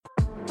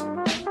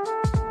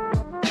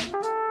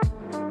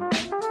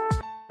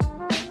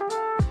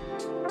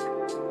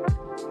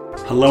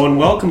Hello and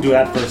welcome to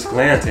At First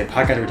Glance, a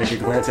podcast where we take a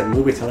glance at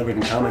movies,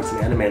 television, comics,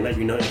 and anime and let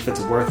you know if it's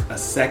worth a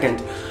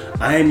second.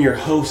 I am your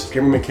host,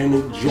 Cameron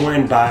McKinley,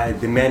 joined by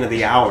the man of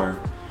the hour,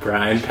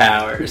 Brian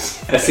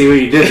Powers. I see what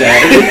you did there.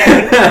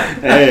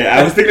 Hey,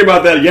 I was thinking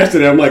about that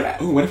yesterday. I'm like,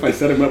 oh, what if I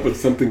set him up with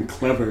something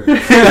clever?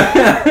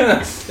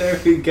 There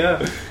we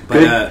go.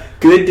 But,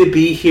 good to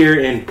be here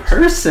in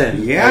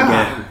person.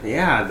 Yeah, again.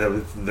 Yeah.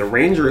 The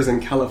Ranger is in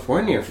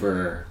California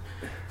for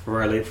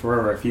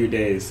a few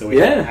days, so we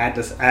had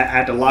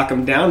to lock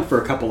him down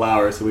for a couple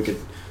hours so we could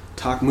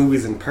talk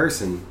movies in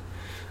person.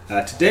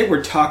 Today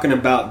we're talking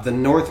about The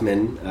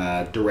Northman,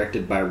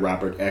 directed by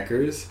Robert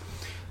Eggers,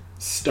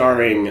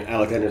 starring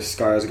Alexander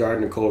Skarsgård,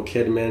 Nicole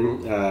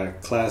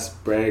Kidman, Claes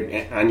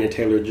Bregg, Anya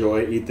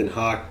Taylor-Joy, Ethan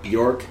Hawke,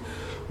 Bjork,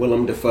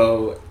 Willem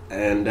Dafoe,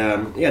 and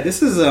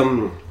this is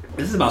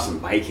about some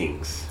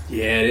Vikings.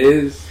 Yeah, it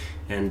is.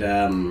 And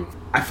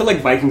I feel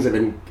like Vikings have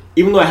been,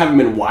 even though I haven't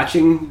been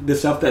watching the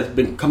stuff that's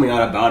been coming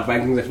out about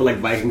Vikings, I feel like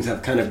Vikings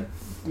have kind of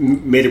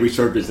made a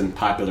resurgence in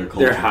popular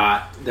culture.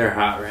 They're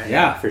hot, right?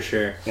 Yeah, for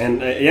sure.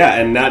 And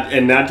and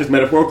not just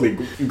metaphorically.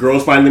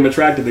 Girls find them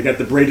attractive. They got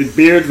the braided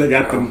beards. They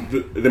got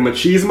the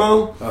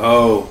machismo.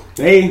 Oh,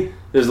 hey,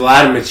 there's a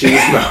lot of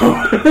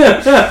machismo.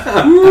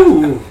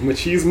 Ooh,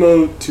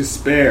 machismo to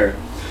spare.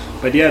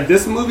 But yeah,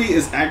 this movie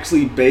is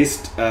actually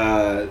based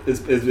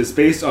is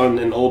based on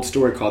an old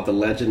story called The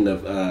Legend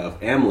of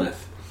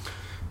Amleth,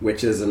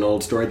 which is an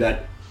old story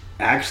that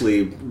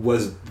actually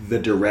was the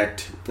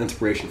direct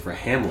inspiration for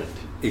Hamlet.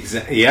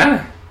 Exactly.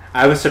 Yeah,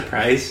 I was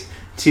surprised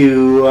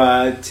to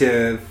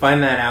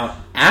find that out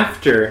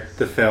after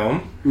the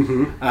film,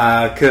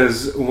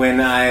 because when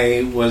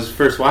I was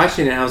first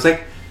watching it, I was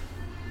like,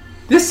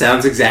 "This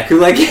sounds exactly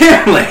like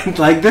Hamlet.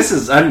 Like this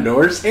is a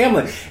Norse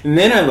Hamlet." And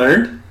then I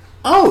learned,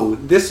 oh,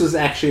 this was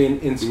actually an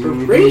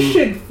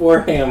inspiration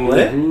for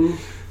Hamlet.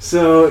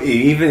 So it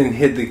even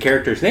hid the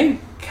character's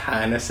name.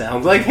 Kind of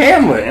sounds like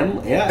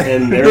Hamlet. Yeah,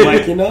 and they're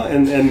like,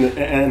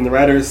 and the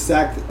writer is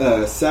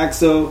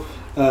Saxo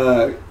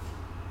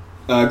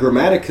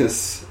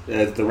Grammaticus,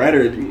 the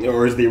writer,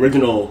 or is the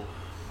original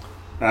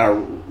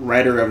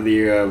writer of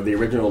the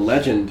original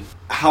legend.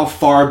 How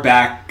far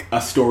back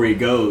a story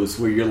goes,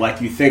 where you're like,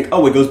 you think,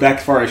 oh, it goes back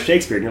as far as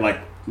Shakespeare, and you're like,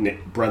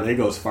 brother, it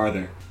goes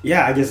farther.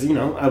 Yeah, I guess,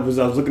 I was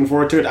looking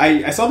forward to it.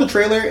 I saw the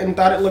trailer and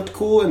thought it looked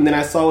cool, and then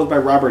I saw it by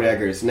Robert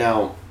Eggers.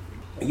 Now,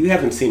 you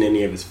haven't seen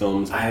any of his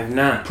films. I have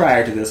not.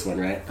 Prior to this one,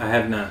 right? I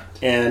have not.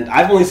 And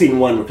I've only seen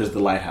one, which is The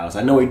Lighthouse.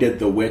 I know he did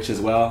The Witch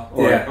as well.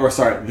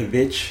 The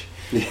Witch.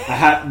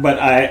 Yeah. But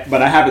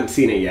I haven't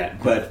seen it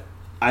yet. But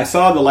I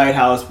saw The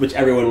Lighthouse, which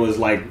everyone was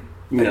like,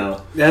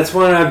 That's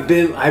one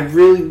I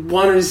really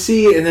wanted to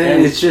see, and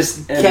then it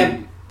just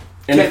kept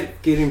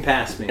getting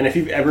past me. And if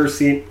you've ever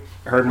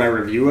heard my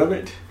review of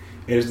it,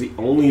 it is the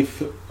only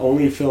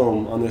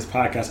film on this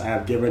podcast I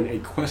have given a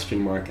question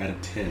mark out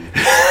of 10.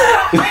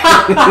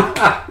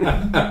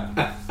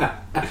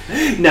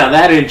 Now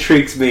that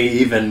intrigues me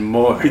even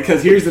more.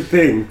 Because here's the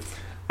thing.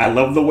 I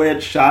love the way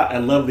it's shot. I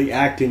love the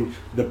acting.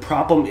 The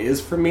problem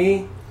for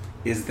me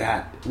is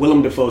that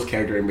Willem Dafoe's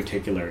character in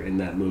particular in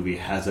that movie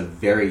has a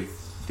very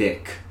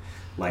thick,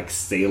 like,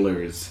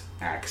 sailor's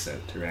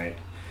accent, right?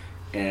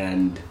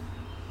 And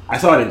I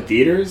saw it in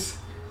theaters.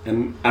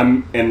 And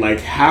like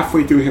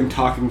halfway through him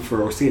talking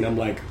for a scene, I'm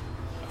like,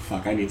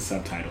 fuck, I need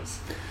subtitles.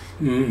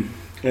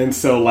 And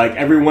so like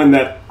everyone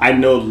that I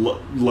know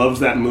loves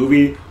that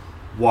movie,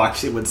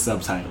 watch it with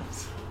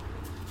subtitles.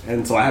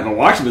 And so I haven't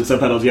watched it with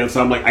subtitles yet,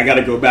 so I'm like, I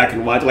gotta go back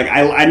and watch it. Like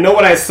I know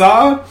what I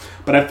saw,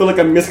 but I feel like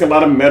I'm missing a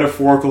lot of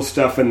metaphorical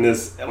stuff in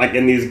this, like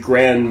in these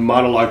grand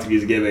monologues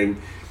he's giving.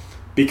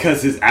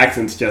 Because his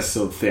accent's just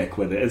so thick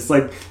with it. It's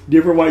like, you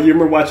ever watch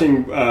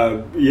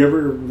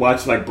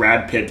like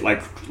Brad Pitt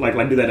like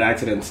do that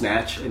accent in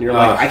Snatch, and you're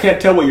like, I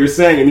can't tell what you're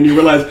saying, and then you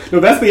realize, no,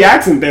 that's the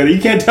accent there. You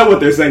can't tell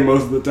what they're saying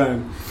most of the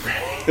time.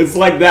 It's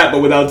like that,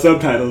 but without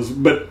subtitles.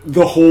 But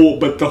the whole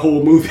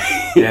movie.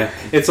 Yeah,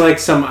 it's like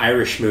some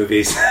Irish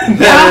movies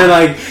that are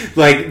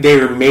like they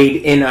were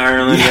made in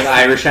Ireland with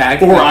Irish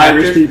actors for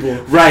Irish people,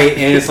 right?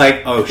 And it's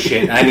like, oh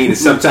shit, I need the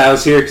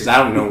subtitles here because I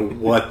don't know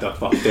what the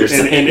fuck they're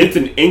saying. And it's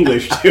in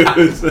English too.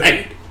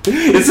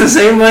 It's the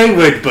same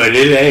language, but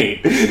it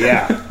ain't.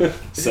 Yeah.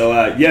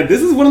 So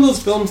this is one of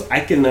those films I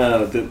can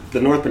the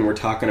Northman we're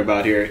talking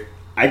about here.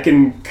 I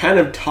can kind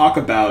of talk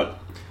about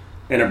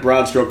in a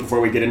broad stroke before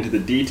we get into the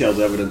details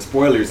of it and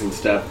spoilers and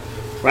stuff.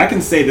 Where I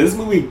can say this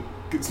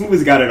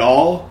movie's got it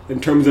all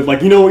in terms of like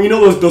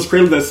those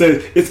trailers that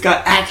say it's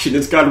got action,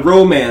 it's got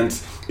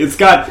romance, it's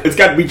got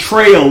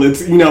betrayal,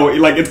 it's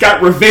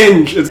got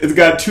revenge, it's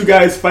got two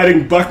guys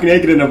fighting buck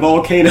naked in a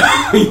volcano.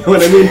 You know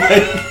what I mean?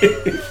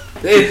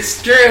 It's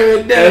true,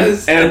 it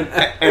does.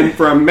 And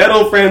for a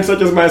metal fan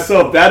such as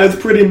myself, that is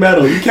pretty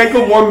metal. You can't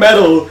go more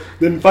metal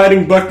than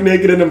fighting buck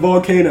naked in a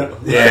volcano.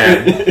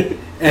 Yeah.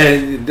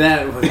 And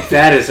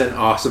that is an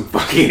awesome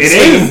fucking It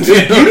scene. is.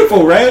 It's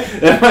beautiful, right?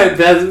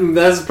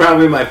 That's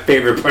probably my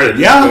favorite part of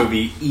this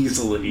movie,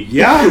 easily.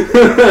 Yeah.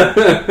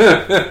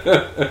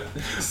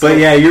 But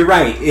yeah, you're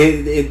right.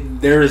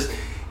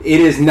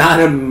 it is not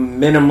a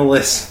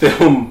minimalist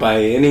film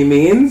by any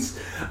means.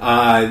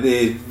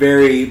 The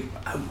very,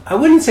 I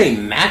wouldn't say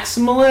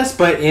maximalist,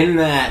 but in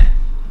that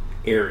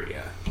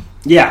area.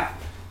 Yeah.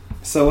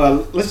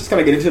 So let's just kind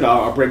of get into it.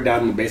 I'll break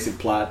down the basic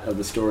plot of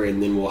the story,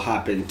 and then we'll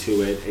hop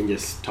into it and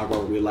just talk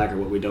about what we like or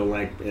what we don't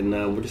like, and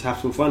we'll just have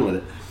some fun with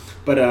it.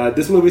 But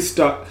this movie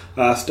stars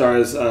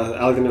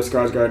Alexander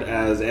Skarsgård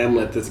as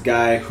Amleth, this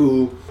guy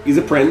who he's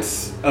a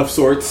prince of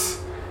sorts,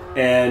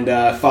 and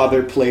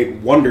father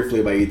played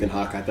wonderfully by Ethan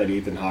Hawke. I thought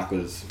Ethan Hawke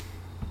was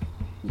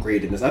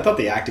great in this. I thought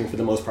the acting for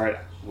the most part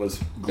was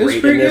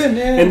great in this. Good,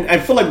 yeah. And I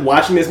feel like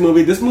watching this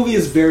movie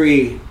is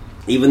very,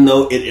 even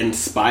though it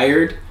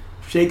inspired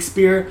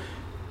Shakespeare,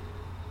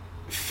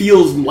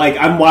 feels like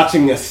I'm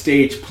watching a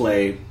stage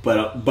play,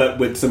 but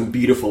with some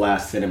beautiful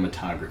ass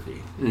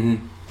cinematography.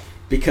 Mm-hmm.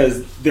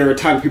 Because there are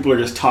times people are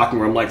just talking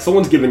where I'm like,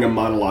 someone's giving a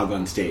monologue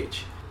on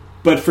stage.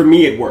 But for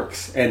me, it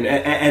works, and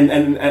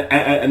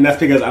that's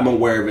because I'm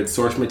aware of its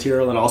source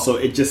material, and also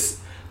it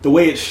just, the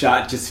way it's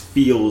shot just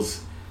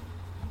feels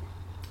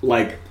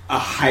like a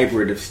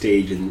hybrid of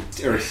stage and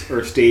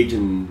or stage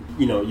and,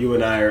 you know, you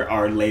and I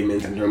are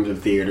laymen in terms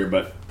of theater,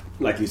 but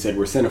like you said,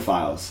 we're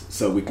cinephiles,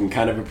 so we can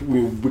kind of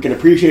we can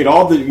appreciate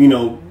all the you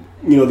know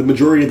the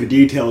majority of the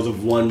details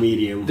of one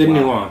medium, the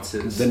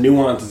nuances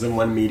in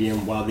one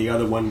medium, while the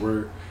other one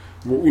we're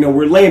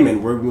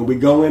laymen. We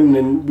go in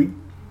and we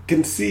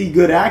can see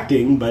good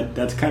acting, but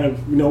that's kind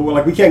of, we're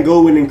like, we can't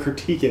go in and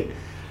critique it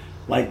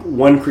like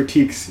one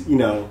critiques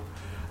a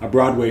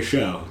Broadway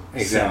show.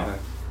 Exactly.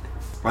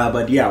 So,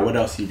 but yeah, what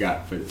else you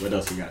got for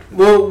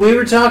Well, we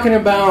were talking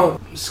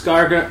about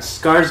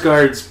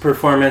Skarsgård's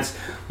performance.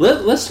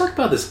 Let's talk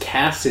about this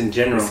cast in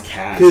general,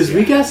 because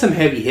we got some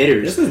heavy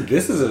hitters.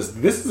 This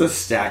is a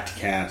stacked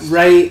cast,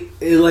 right?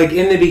 Like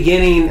in the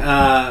beginning,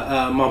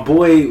 my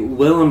boy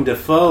Willem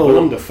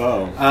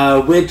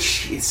Dafoe,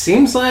 which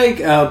seems like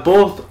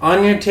both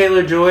Anya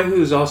Taylor-Joy,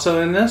 who's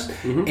also in this,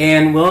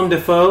 and Willem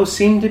Dafoe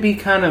seem to be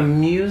kind of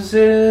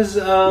muses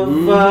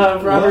of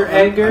Robert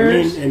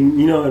Eggers. And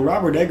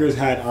Robert Eggers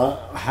had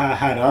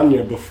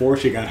Anya before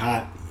she got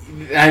hot.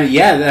 I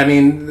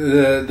mean,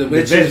 the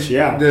witch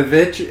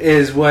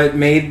is what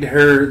made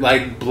her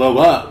like blow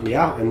up.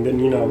 Yeah, and then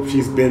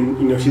she's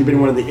been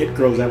one of the it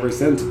girls ever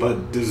since,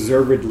 but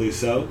deservedly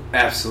so.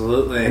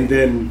 Absolutely. And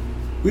then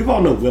we've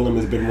all known Willem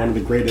has been one of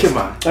the greatest. Come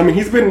on, I mean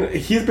he's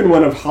been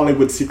one of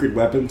Hollywood's secret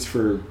weapons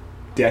for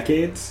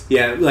decades.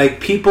 Yeah,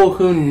 like people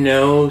who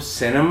know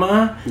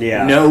cinema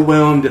know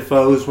Willem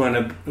Dafoe's one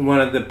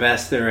of the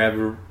best there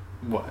ever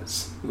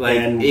was, like,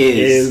 and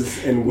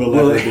is and will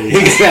ever be.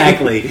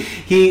 Exactly.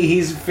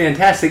 He's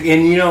fantastic,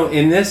 and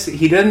in this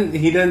he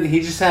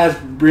just has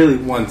really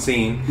one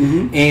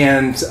scene,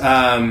 and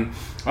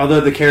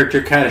although the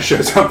character kind of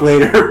shows up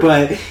later,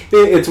 but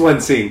it's one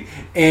scene.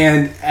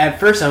 And at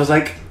first I was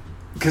like,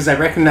 because I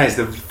recognized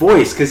the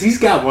voice, because he's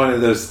got one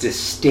of those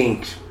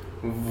distinct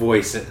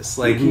voices,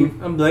 like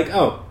I'm like,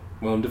 oh,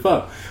 Willem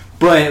Dafoe.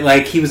 But,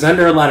 like, he was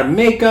under a lot of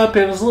makeup.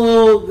 It was a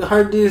little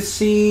hard to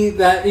see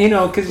that,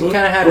 because he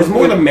kind of had... It was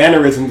more the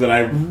mannerisms that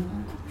I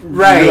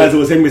realized it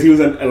was him, because he was,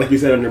 like you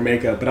said, under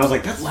makeup. But I was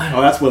like,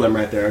 that's Willem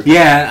right there.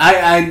 Yeah,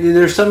 I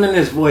there's something in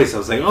his voice. I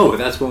was like, oh,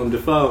 that's Willem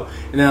Dafoe.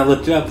 And then I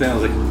looked it up, and I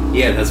was like,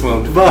 yeah, that's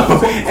Willem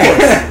Dafoe.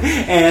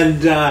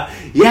 And,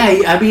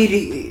 I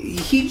mean,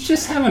 he's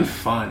just having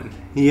fun,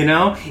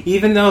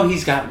 Even though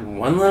he's got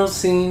one little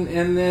scene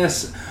in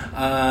this...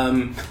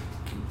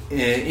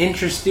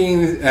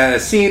 interesting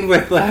scene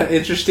with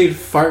interesting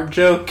fart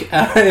joke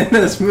in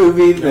this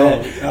movie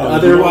that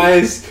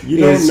otherwise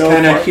is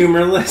kind of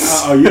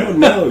humorless. You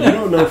don't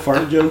know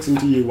fart jokes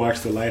until you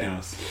watch The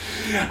Lighthouse.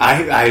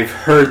 I've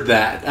heard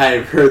that.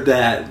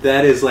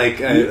 That is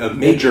like a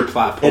major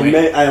plot point.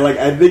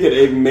 I think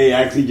it may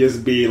actually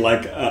just be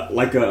like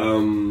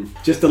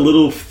just a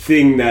little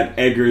thing that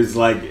Eggers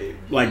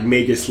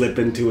may just slip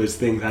into his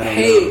things. I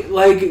don't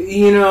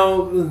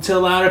know. To a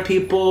lot of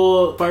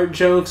people, fart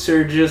jokes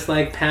are just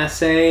like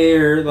passe,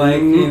 or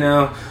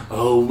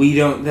we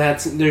don't.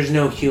 There's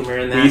no humor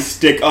in that. We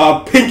stick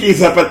our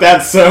pinkies up at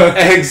that, sir.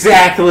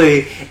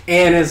 Exactly,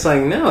 and it's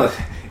like, no,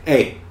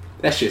 hey,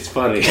 that shit's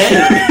funny.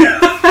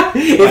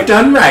 If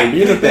done right,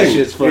 that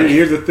shit's funny.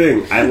 Here's the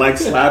thing: I like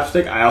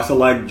slapstick. I also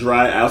like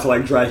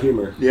dry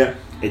humor. Yeah,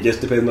 it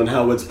just depends on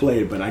how it's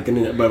played, but I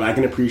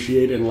can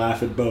appreciate and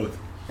laugh at both.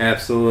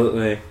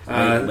 Absolutely.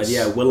 But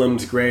yeah,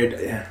 Willem's great.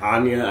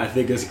 Anya, I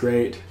think, is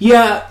great.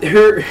 Yeah,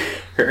 her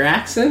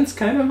accent's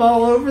kind of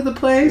all over the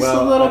place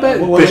a little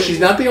bit, but she's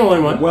not the only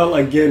one. Well,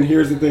 again,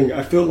 here's the thing.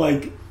 I feel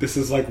like this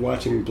is like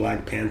watching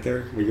Black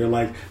Panther, where you're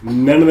like,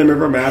 none of them are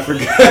from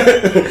Africa.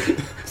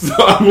 So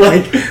I'm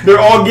like, they're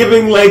all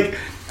giving like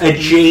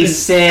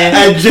adjacent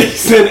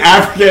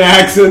African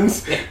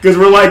accents, because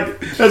we're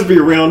like, let's be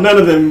real, none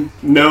of them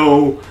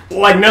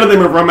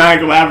are from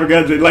actual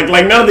Africa. Like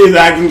none of these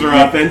accents are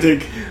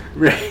authentic.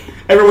 Right.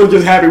 Everyone's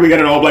just happy we got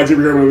an all-black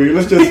superhero movie.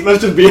 Let's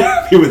just be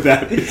happy with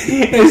that.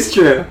 It's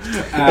true.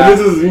 And this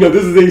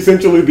is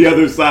essentially the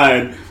other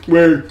side,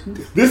 where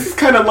this is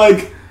kind of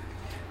like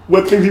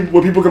what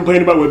people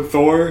complain about with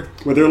Thor,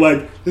 where they're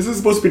like, this is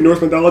supposed to be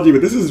Norse mythology,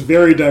 but this is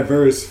very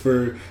diverse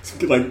for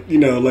like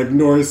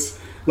Norse,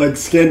 like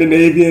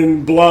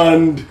Scandinavian,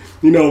 blonde,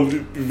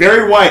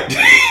 very white.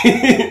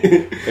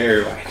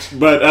 Very white.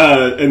 But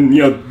and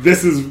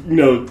this is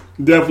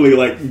definitely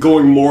like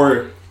going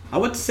more, I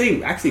would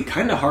say, actually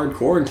kind of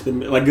hardcore into the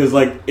because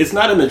it's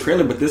not in the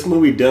trailer, but this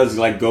movie does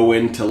go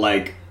into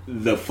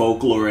the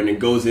folklore, and it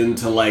goes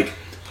into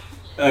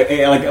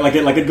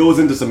it goes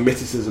into some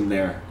mysticism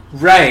there.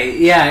 Right.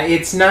 Yeah.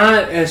 It's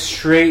not as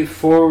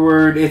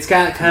straightforward. It's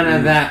got kind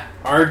of that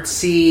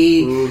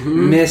artsy,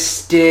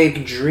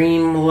 mystic,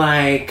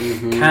 dreamlike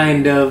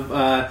kind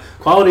of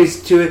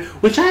qualities to it,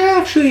 which I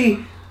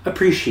actually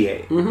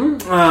appreciate.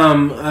 Because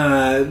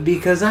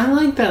I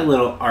like that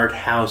little art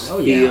house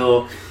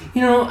feel.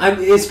 Yeah.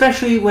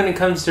 Especially when it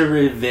comes to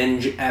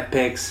revenge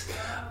epics.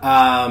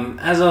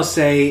 As I'll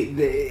say,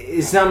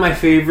 it's not my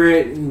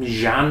favorite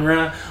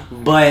genre,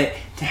 but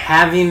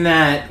having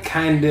that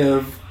kind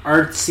of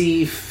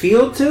artsy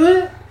feel to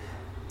it,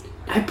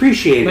 I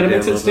appreciate it. But it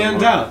makes it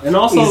stand out. And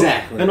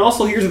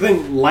also, here's the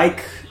thing,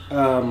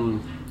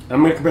 I'm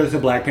going to compare this to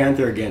Black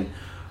Panther again,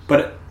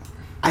 but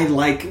I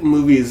like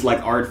movies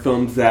like art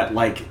films that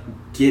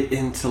get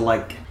into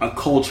a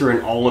culture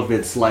and all of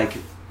its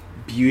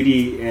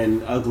beauty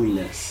and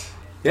ugliness.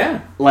 Yeah.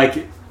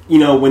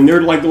 When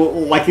they're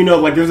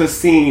there's a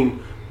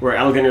scene where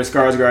Alexander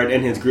Skarsgård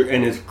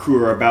and his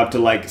crew are about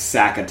to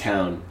sack a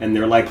town, and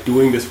they're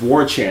doing this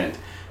war chant.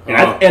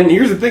 And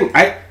here's the thing,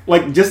 I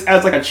just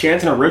as a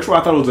chant and a ritual,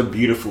 I thought it was a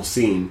beautiful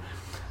scene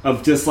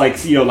of just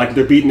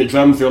they're beating the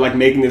drums, they're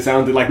making the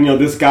sound,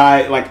 this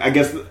guy, I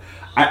guess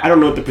I don't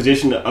know what the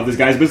position of this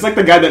guy is, but it's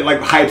the guy that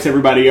hypes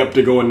everybody up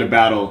to go into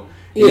battle.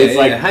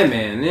 Yeah, hi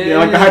man.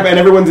 Yeah, the hype, and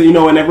everyone's beating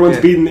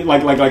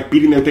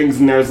beating their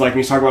things, and there's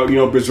he's talking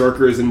about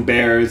berserkers and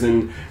bears,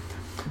 and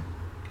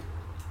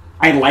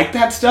I like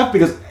that stuff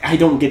because I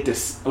don't get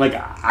this.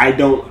 I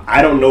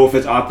don't know if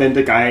it's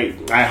authentic. I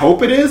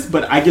hope it is,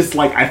 but I just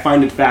I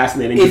find it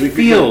fascinating. It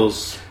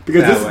feels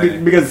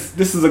because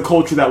this is a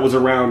culture that was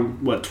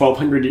around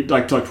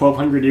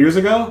 1200 years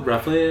ago,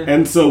 roughly. Yeah.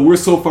 And so we're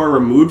so far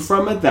removed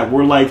from it that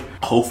we're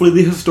hopefully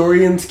the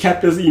historians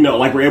kept us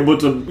we're able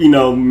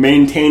to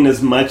maintain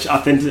as much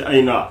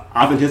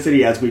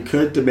authenticity as we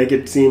could to make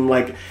it seem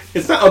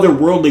it's not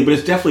otherworldly, but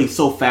it's definitely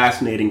so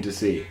fascinating to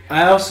see.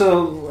 I'm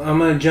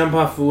going to jump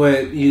off of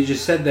what you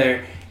just said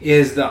there,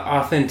 is the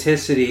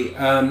authenticity.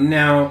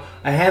 Now,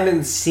 I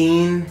haven't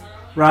seen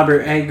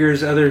Robert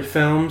Eggers' other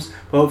films,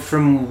 but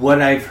from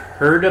what I've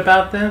heard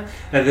about them,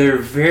 they're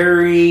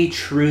very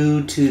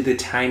true to the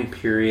time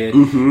period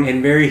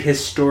and very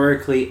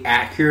historically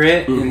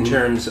accurate in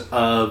terms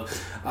of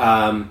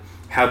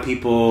how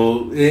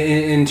people,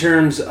 in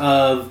terms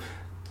of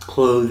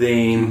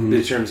clothing,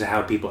 in terms of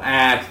how people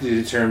act,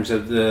 in terms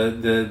of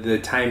the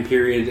time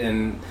period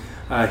and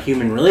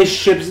human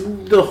relationships,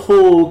 the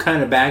whole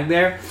kind of bag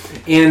there.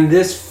 And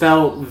this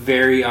felt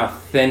very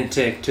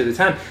authentic to the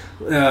time.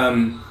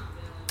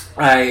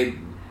 I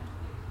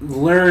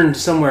learned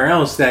somewhere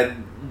else that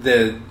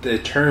the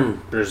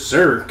term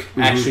berserk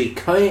actually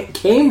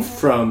came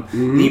from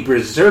the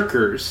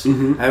berserkers.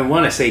 I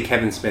want to say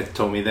Kevin Smith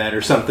told me that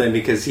or something,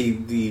 because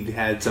he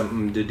had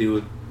something to do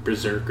with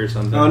berserk or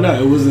something. Oh no,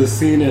 it was a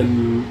scene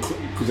in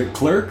was it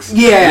Clerks?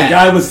 Yeah, the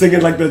guy was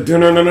singing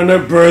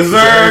the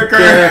berserker.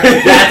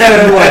 That's what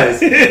it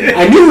was.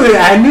 I knew it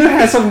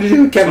had something to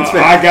do with Kevin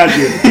Smith. I got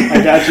you.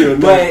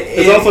 But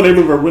it's also the name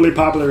of a really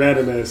popular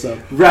anime, so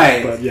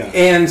right. But yeah,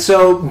 and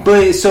so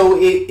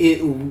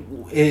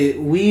it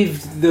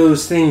weaved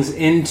those things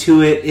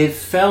into it. It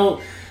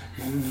felt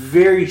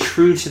very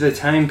true to the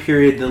time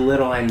period, the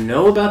little I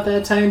know about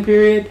that time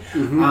period,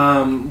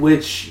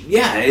 which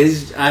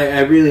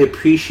I really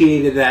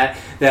appreciated that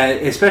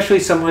especially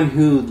someone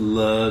who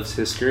loves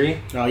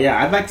history. Oh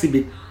yeah, I've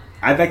actually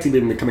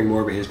been becoming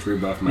more of a history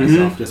buff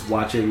myself, just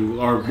watching.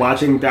 I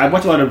watch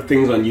a lot of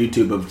things on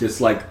YouTube of just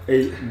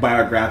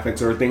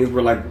biographics or things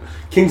where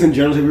Kings and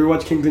Generals. Have you ever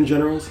watched Kings and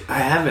Generals? I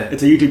haven't.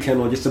 It's a YouTube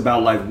channel just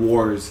about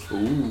wars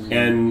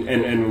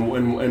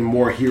and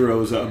war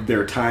heroes of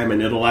their time,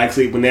 and it'll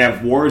actually, when they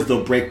have wars,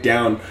 they'll break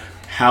down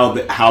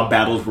how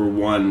battles were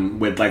won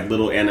with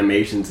little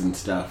animations and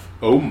stuff.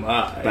 Oh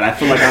my! But I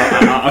feel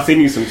I'll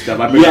send you some stuff.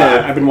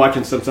 I've been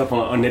watching some stuff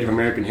on Native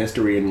American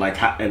history and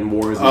and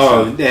wars.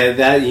 And stuff.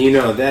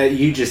 that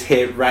you just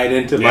hit right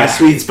into my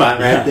sweet spot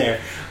right there.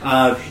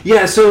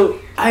 So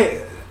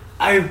I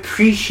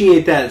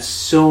appreciate that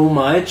so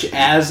much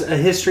as a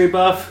history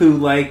buff who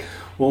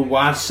will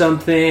watch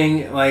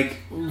something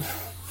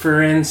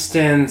for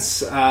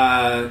instance,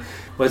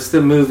 what's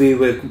the movie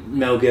with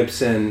Mel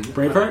Gibson?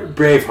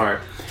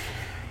 Braveheart.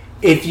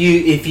 If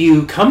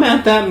you come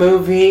at that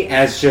movie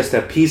as just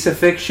a piece of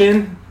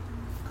fiction,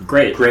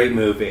 great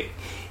movie.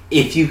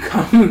 If you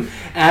come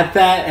at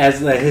that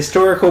as a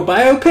historical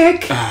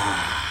biopic,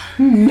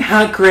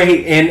 not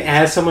great. And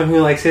as someone who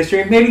likes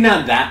history, maybe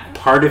not that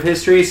part of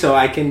history, so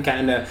I can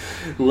kind of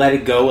let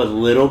it go a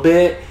little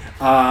bit.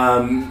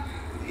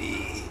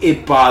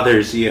 it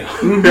bothers you,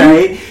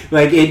 right?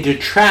 Like, it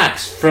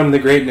detracts from the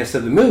greatness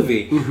of the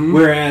movie.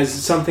 Whereas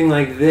something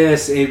like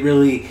this, it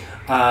really,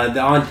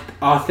 the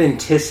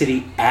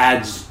authenticity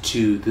adds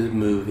to the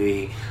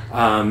movie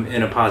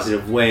in a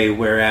positive way.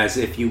 Whereas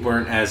if you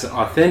weren't as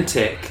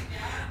authentic,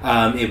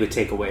 it would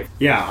take away.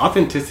 Yeah,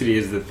 authenticity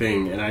is the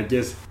thing, and I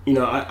guess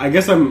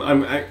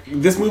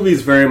this movie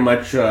is very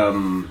much.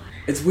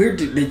 It's weird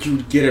that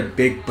you get a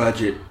big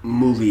budget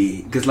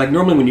movie because, like,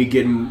 normally when you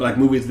get like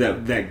movies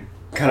that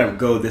kind of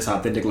go this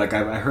authentic, like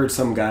I heard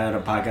some guy on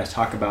a podcast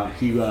talk about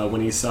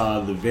when he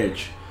saw The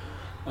Vitch,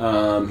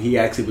 he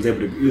actually was able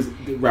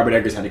to. Robert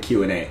Eggers had a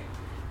Q&A,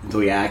 and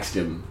so he asked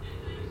him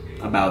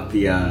about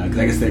the. Cause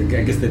I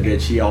guess The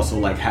Vitch, he also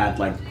like had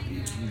like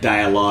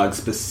dialogue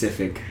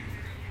specific,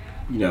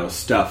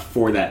 stuff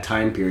for that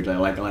time period,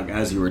 like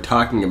as you were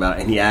talking about,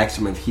 and he asked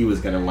him if he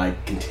was going to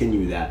like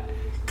continue that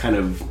kind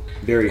of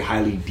very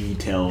highly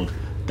detailed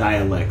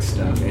dialect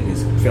stuff in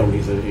his film.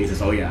 He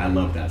says, "Oh yeah, I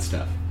love that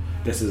stuff.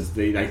 This is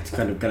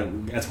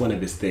that's one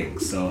of his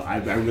things." So I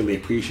really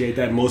appreciate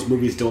that. Most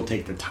movies don't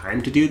take the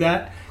time to do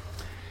that,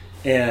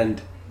 and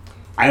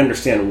I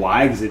understand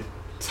why, because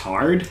it's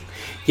hard.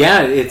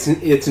 Yeah, it's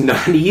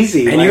not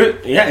easy. And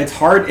it's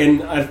hard,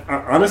 and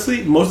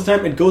honestly, most of the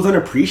time it goes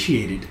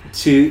unappreciated.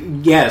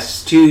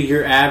 To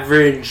your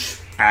average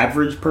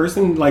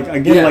person. Like,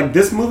 again, like,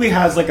 this movie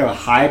has like a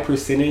high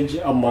percentage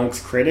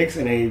amongst critics,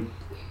 and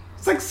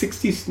it's like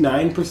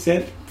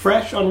 69%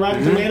 fresh on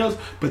Rotten Tomatoes,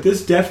 but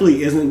this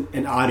definitely isn't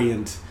an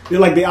audience.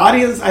 Like, the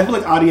audience, I feel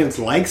like audience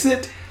likes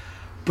it,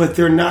 but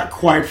they're not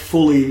quite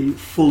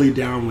fully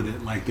down with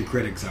it like the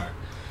critics are.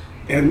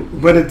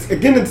 But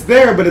it's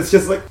there, but it's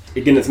just like,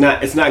 again, it's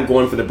not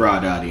going for the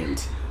broad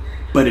audience,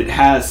 but it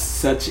has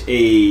such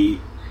a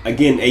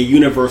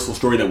universal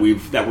story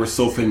that we're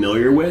so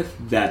familiar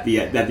with that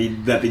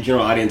the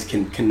general audience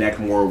can connect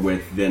more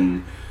with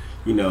than,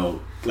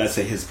 let's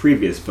say his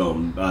previous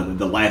film,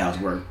 The Lighthouse,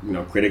 where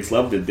critics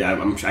loved it.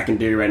 I can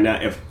tell you right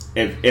now,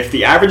 if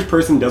the average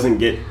person doesn't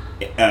get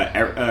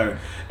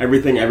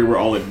Everything Everywhere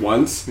All at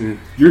Once,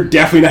 you're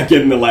definitely not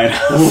getting The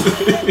Lighthouse.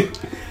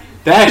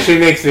 That actually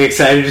makes me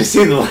excited to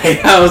see The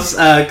Lighthouse,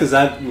 because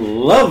I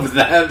love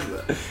that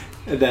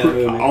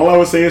movie. All I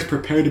would say is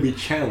prepare to be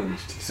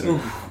challenged.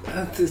 So.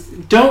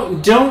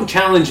 Don't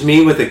challenge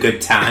me with a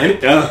good time.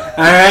 All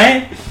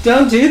right,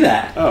 don't do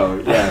that. Oh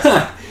yes.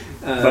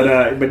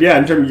 But yeah,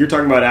 in terms, you're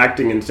talking about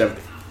acting and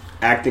stuff.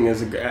 Acting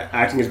is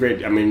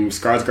great. I mean,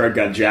 Skarsgård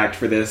got jacked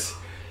for this,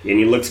 and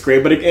he looks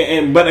great.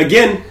 But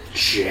again,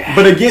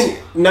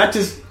 not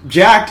just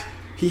jacked.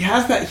 He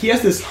has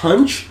this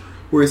hunch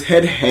where his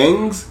head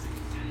hangs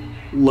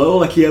low,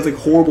 like he has like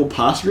horrible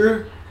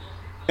posture.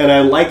 And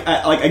I like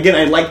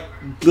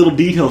little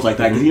details like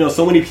that, because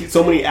so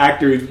many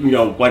actors,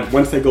 like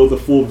once they go the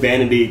full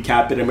vanity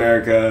Captain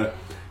America,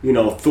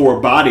 Thor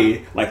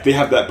body, like they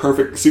have that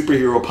perfect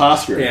superhero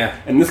posture. Yeah.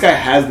 And this guy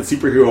has the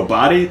superhero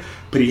body,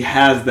 but he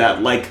has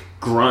that like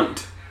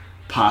grunt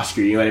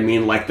posture. You know what I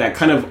mean? Like that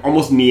kind of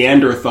almost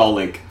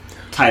Neanderthalic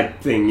type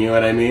thing. You know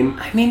what I mean?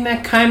 I mean,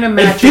 that kind of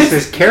matches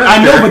his character.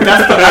 I know,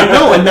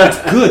 but and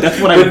that's good. That's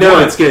what I want. No,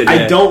 it's good. Yeah.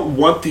 I don't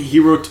want the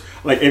hero to.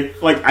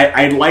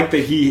 I like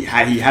that he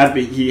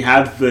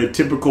has the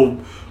typical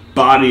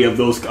body of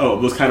those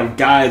kind of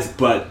guys,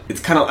 but it's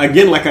kind of,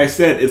 again, like I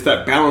said, it's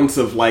that balance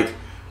of like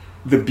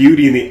the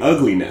beauty and the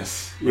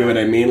ugliness. You know what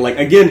I mean? Like,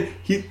 again,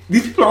 these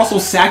people are also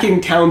sacking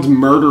towns,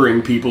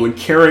 murdering people, and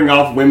carrying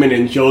off women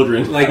and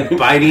children, like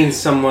biting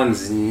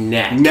someone's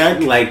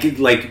neck,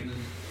 like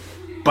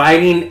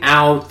biting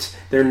out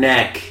their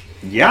neck.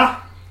 Yeah.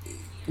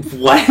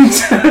 What?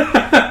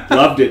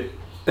 Loved it.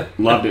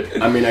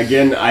 I mean,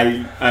 again,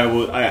 I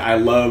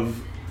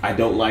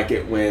don't like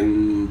it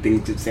when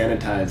things get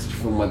sanitized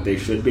from what they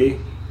should be.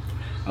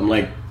 I'm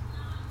like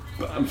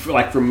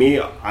for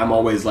me, I'm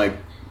always like,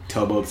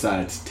 tell both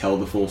sides, tell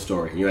the full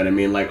story. You know what I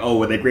mean? Like, oh,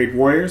 were they great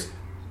warriors?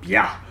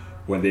 Yeah.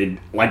 Did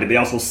they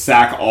also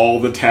sack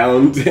all the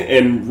towns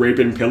and rape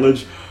and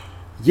pillage?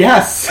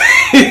 Yes.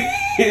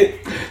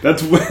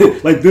 That's what,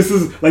 this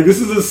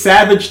is a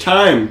savage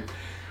time,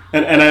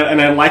 and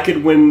I like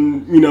it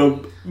when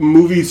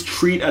movies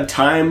treat a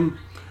time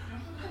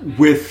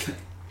with,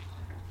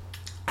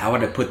 how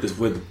would I put this,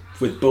 with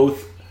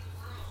both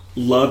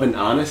love and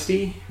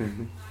honesty,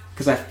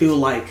 because I feel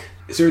like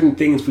certain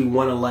things we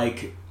want to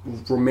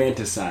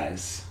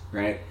romanticize,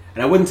 right?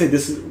 And I wouldn't say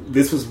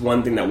this was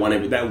one thing that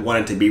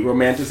wanted to be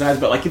romanticized,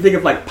 but like you think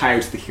of like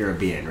Pirates of the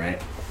Caribbean,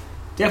 right?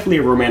 Definitely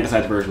a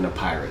romanticized version of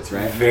Pirates,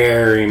 right?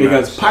 Very much.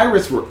 Because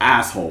pirates were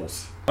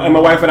assholes. And my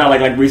wife and I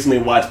like recently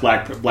watched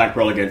Black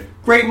Pearl again.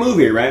 Great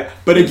movie, right?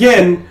 But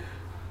again,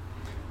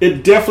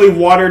 it definitely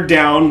watered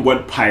down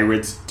what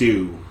pirates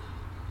do,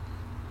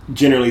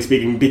 generally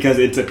speaking, because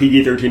it's a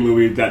PG-13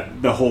 movie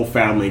that the whole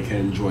family can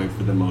enjoy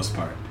for the most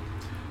part.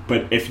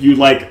 But if you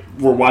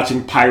we're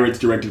watching Pirates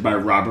directed by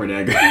Robert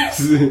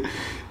Eggers,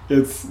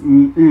 it's...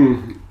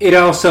 It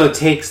also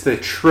takes the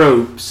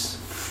tropes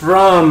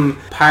from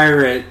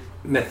pirate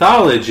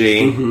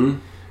mythology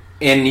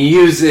and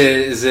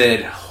uses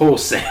it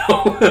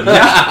wholesale.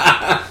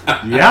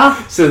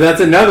 Yeah. So that's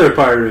another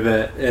part of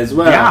it as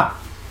well. Yeah.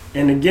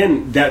 And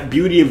again, that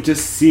beauty of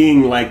just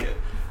seeing, like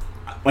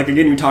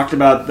again, you talked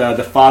about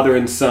the father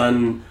and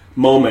son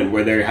moment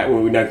where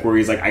where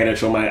he's like, I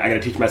gotta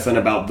teach my son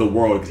about the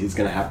world because he's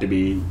gonna have to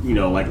be,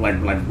 like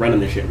running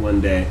the shit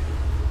one day.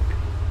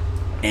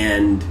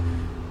 And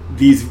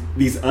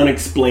these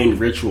unexplained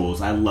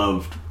rituals, I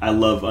love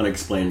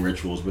unexplained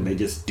rituals where they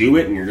just do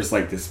it and you're just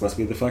like, this must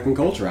be the fucking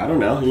culture. I don't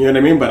know, you know what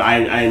I mean? But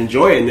I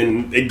enjoy it, and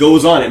then it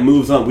goes on, it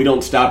moves on. We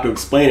don't stop to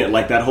explain it.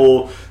 Like that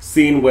whole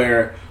scene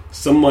where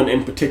someone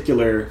in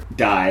particular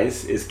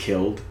dies, is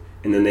killed,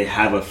 and then they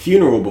have a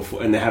funeral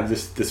before, and they have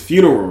this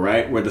funeral,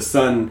 right, where the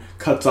son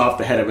cuts off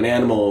the head of an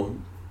animal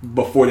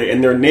before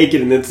they're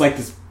naked, and it's like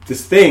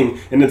this thing,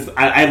 and it's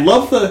I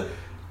love that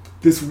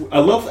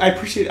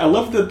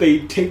they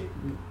take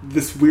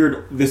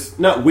this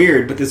not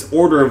weird, but this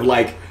order of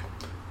like,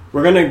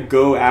 we're gonna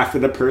go after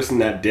the person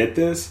that did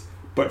this,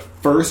 but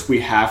first we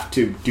have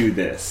to do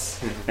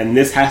this, and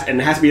it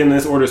has to be in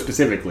this order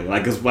specifically,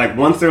 like, because like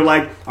once they're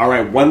like, all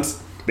right,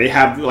 once they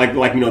have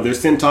they're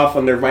sent off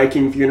on their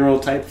Viking funeral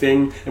type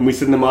thing, and we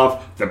send them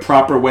off the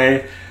proper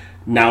way,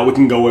 now we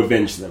can go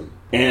avenge them.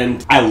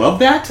 And I love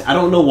that. I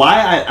don't know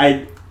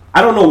why.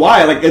 I don't know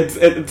why. Like it's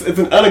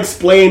an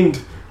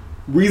unexplained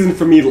reason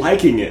for me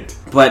liking it,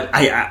 but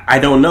I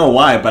don't know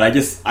why. But I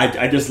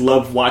just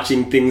love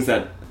watching things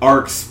that are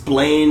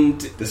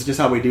explained. This is just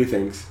how we do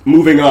things.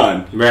 Moving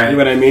on, right? You know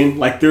what I mean?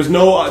 Like there's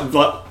no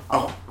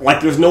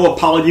there's no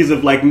apologies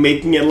of like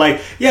making it like,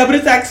 yeah, but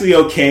it's actually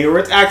okay or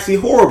it's actually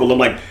horrible. I'm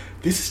like,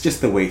 this is just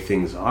the way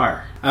things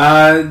are.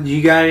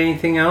 You got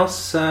anything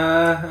else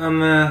on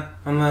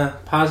the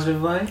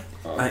positive line?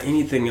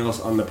 Anything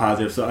else on the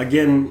positive? So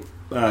again,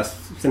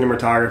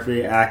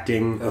 cinematography,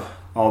 acting,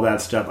 all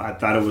that stuff. I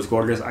thought it was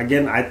gorgeous.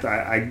 Again, I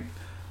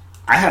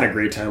had a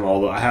great time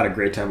all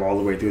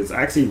the way through this.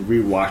 I actually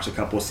rewatched a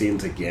couple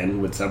scenes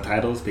again with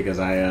subtitles because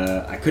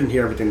I couldn't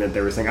hear everything that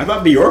they were saying. I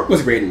thought Bjork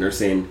was great in her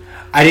scene.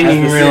 I didn't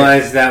even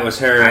realize that was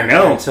her. I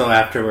know. Until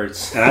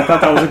afterwards. And I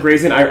thought that was a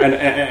great scene.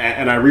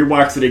 And I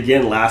rewatched it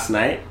again last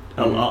night,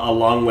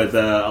 along with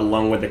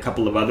a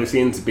couple of other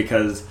scenes,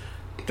 because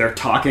they're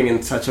talking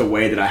in such a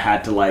way that I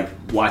had to like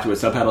watch it with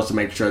subtitles to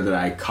make sure that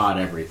I caught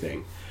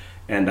everything.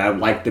 And I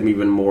like them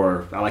even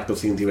more. I like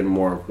those scenes even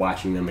more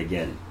watching them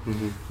again.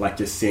 Mm-hmm. Like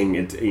just seeing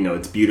it,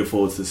 it's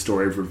beautiful. It's the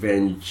story of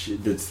revenge.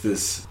 And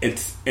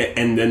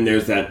then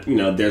there's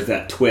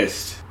that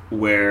twist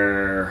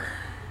where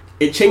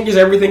it changes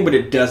everything, but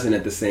it doesn't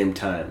at the same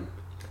time.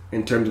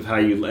 In terms of how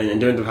you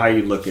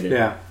look at it.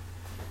 Yeah.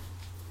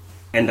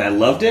 And I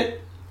loved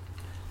it.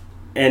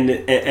 And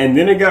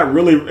then it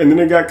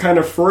got kind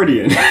of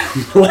Freudian.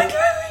 Like,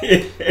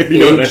 if you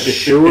know what I mean.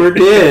 Sure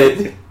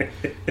did.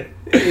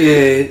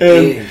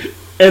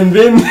 And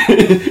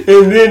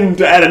then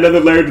to add another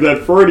layer to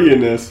that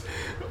Freudianness,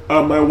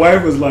 my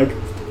wife was like,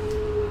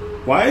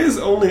 "Why is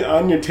only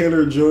Anya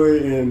Taylor-Joy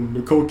and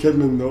Nicole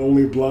Kidman the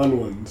only blonde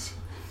ones?"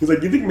 He's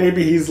like, "You think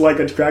maybe he's like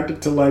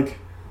attracted to like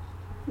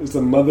as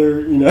a mother,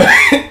 and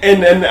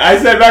I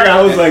sat back and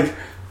I was like,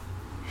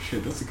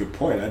 shit, that's a good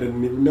point. I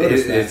didn't even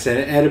notice that. It's an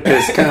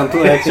Oedipus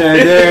complex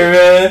right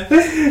there,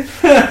 man.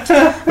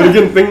 But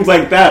again, things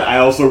like that, I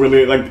also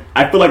really like.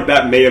 I feel like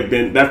that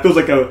feels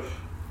like an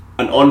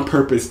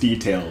on-purpose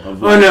detail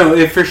of. Like, no,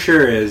 it for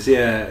sure is.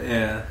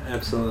 Yeah,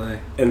 absolutely.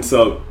 And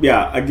so,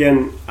 yeah,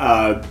 again,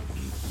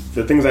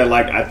 the things I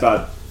liked, I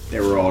thought they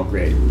were all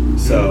great.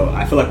 So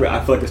I feel like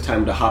it's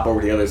time to hop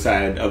over to the other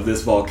side of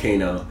this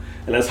volcano,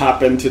 and let's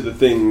hop into the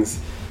things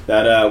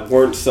that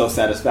weren't so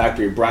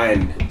satisfactory.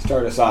 Brian,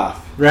 start us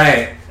off.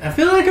 Right. I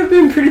feel like I've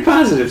been pretty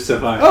positive so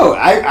far. Oh,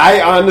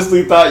 I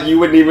honestly thought you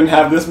wouldn't even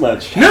have this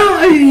much.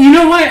 No, you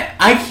know what?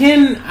 I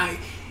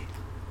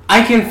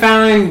can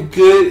find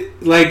good,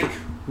 like,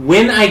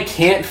 when I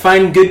can't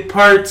find good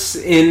parts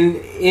in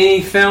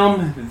any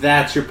film,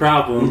 that's your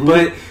problem.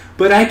 Mm-hmm.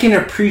 But I can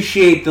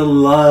appreciate the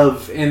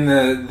love and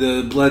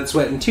the blood,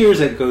 sweat, and tears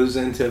that goes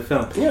into a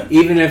film. Yeah.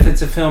 Even if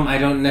it's a film I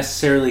don't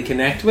necessarily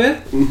connect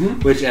with,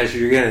 which, as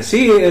you're going to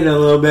see in a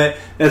little bit,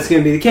 that's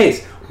going to be the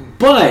case.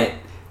 But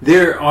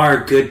there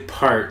are good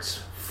parts,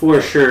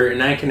 for sure,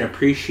 and I can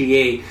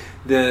appreciate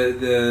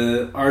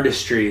the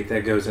artistry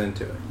that goes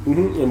into it.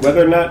 Mm-hmm. And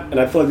whether or not, and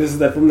I feel like this is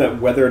that film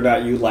that whether or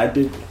not you liked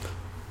it,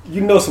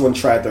 someone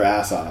tried their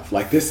ass off.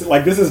 This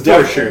is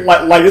definitely,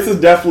 like this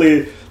is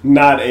definitely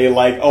not a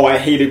like, oh, I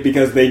hate it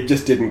because they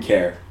just didn't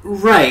care.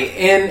 Right.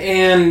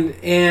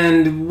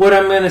 And what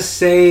I'm going to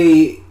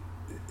say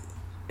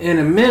in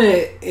a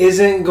minute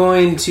isn't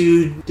going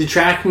to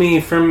detract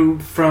me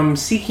from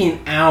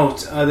seeking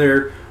out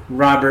other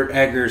Robert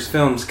Eggers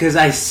films, because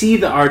I see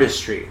the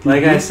artistry.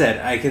 Like I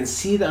said, I can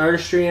see the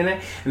artistry in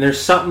it, and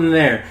there's something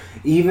there.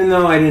 Even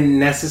though I didn't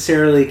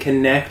necessarily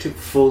connect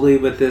fully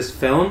with this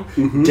film,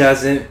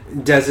 doesn't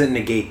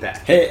negate that.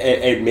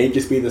 Hey, it may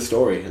just be the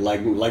story.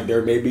 Like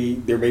there may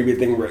be a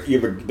thing where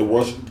either the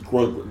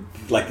world,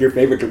 like your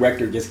favorite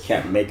director just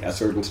can't make a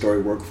certain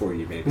story work for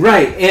you, maybe.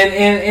 Right,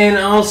 and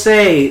I'll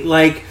say,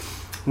 like,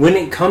 when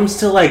it comes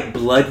to like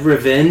blood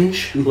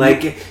revenge,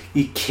 like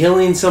you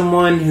killing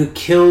someone who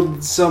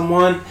killed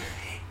someone,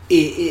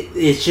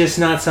 it's just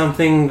not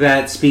something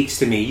that speaks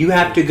to me. You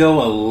have to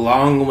go a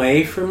long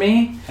way for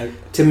me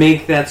to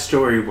make that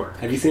story work.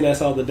 Have you seen I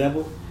Saw the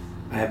Devil?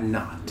 I have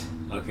not.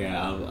 Okay,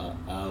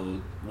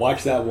 I'll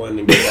watch that one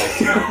and get back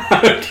to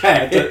you.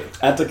 Okay.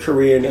 That's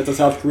a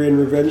South Korean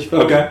revenge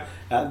film. Okay.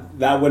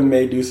 That one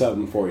may do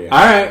something for you.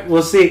 All right,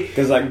 we'll see.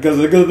 Because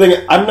the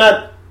thing,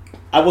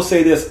 I will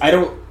say this: I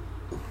don't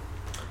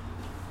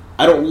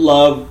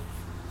love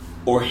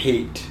or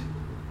hate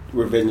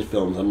revenge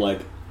films. I'm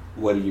like,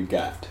 what do you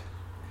got?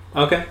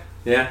 Okay.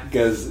 Yeah.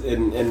 Because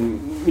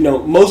and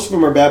most of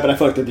them are bad, but I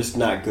feel like they're just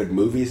not good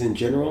movies in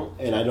general,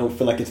 and I don't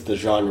feel like it's the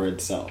genre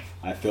itself.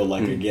 I feel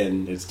like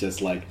again, it's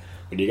just like,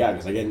 what do you got?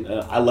 Because again,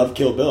 I love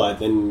Kill Bill. I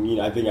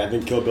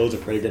think Kill Bill is a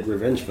pretty good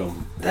revenge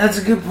film. That's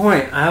a good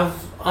point. I've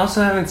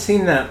also haven't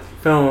seen that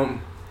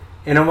film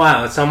in a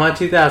while. It's on my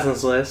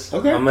 2000s list.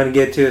 Okay. I'm going to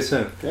get to it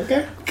soon.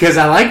 Okay. Because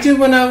I liked it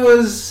when I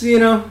was,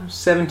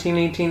 17,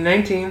 18,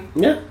 19.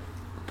 Yeah.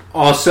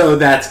 Also,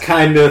 that's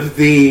kind of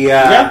the...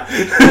 yeah.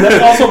 And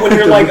that's also when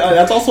you're like...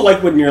 that's also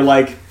like when you're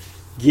like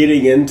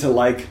getting into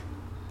like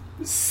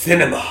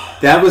cinema.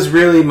 That was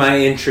really my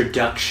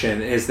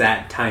introduction, is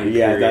that time period.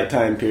 Yeah, that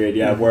time period.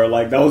 Yeah, where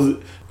like that was...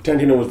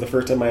 Tarantino was the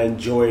first time I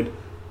enjoyed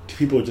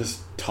people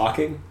just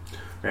talking.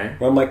 Right.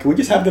 Where I'm like, can we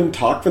just have them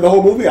talk for the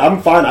whole movie?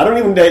 I'm fine. I don't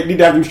even need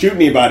to have them shoot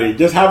anybody.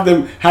 Just have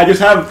them...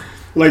 have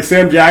like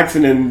Sam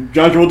Jackson and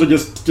John Travolta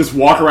just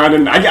walk around,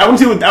 and I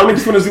just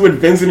want to see what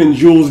Vincent and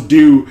Jules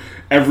do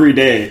every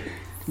day.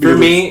 For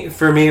me,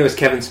 it was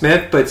Kevin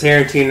Smith, but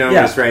Tarantino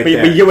was right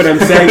there. But you get what I'm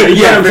saying.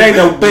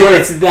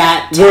 It's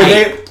that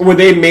type. Where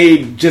they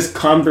made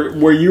just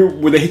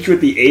where they hit you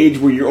at the age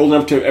where you're old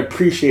enough to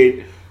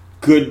appreciate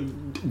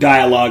good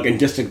dialogue and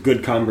just a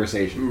good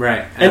conversation.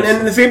 Right.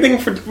 And the same thing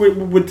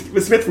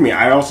with Smith for me.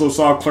 I also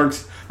saw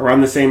Clerks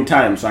around the same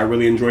time, so I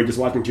really enjoyed just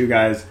watching two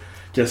guys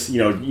just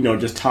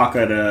just talk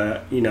at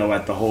at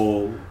the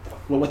whole.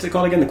 Well, what's it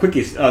called again? The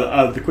quickie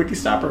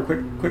stop or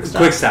quick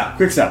stop?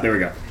 Quick stop. There we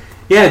go.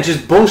 Yeah,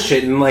 just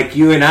bullshitting like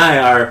you and I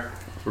are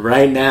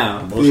right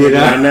now.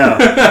 Right now.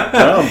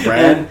 Well,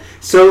 Brad. And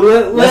so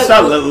let's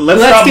stop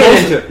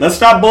into it. Let's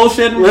stop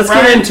bullshitting. Let's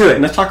get into it.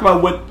 And let's talk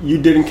about what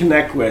you didn't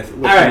connect with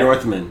the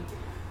Northman.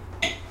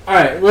 All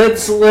right,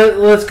 let's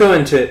go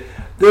into it.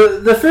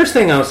 The first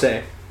thing I'll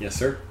say, yes,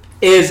 sir,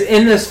 is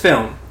in this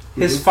film,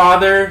 his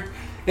father.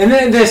 And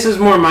then this is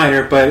more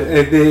minor, but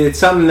it's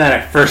something that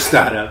I first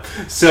thought of.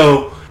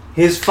 So,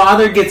 his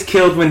father gets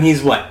killed when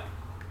he's what?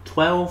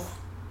 12?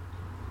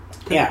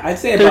 Yeah, I'd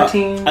say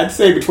 13. I'd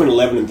say between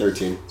 11 and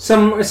 13.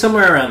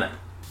 Somewhere around that.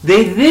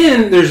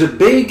 There's a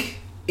big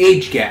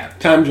age gap.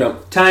 Time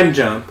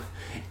jump.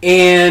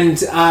 And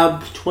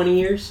 20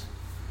 years?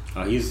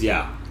 Oh, he's,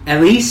 At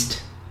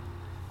least?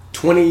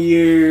 20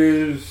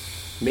 years...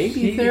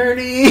 Maybe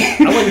 30. I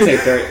wouldn't say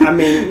 30.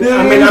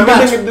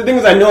 The thing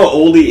is, I know how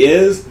old he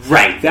is.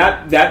 Right.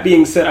 That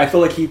being said, I feel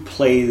like he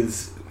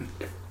plays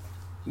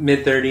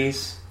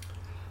mid-30s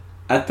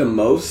at the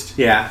most.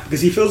 Yeah,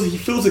 because he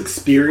feels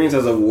experienced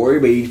as a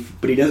warrior,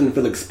 but he doesn't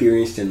feel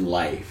experienced in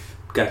life.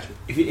 Gotcha.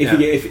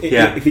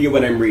 If you get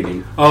what I'm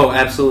reading. Oh,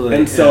 absolutely.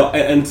 And so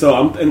I'm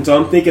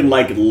thinking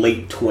like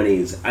late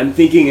 20s. I'm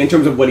thinking in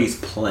terms of what he's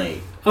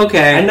playing.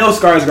 Okay. I know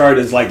Skarsgård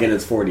is like in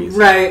his 40s.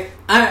 Right.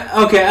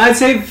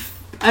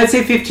 I'd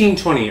say 15,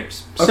 20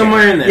 years. Okay.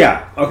 Somewhere in there.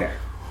 Yeah, okay.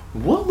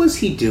 What was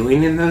he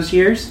doing in those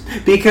years?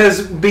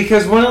 Because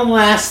one of the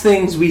last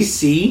things we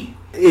see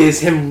is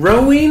him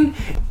rowing,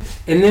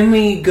 and then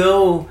we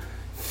go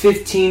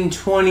 15,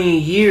 20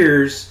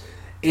 years,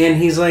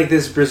 and he's like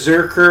this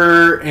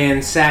berserker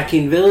and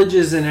sacking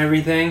villages and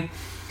everything.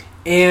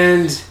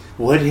 And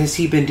what has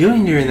he been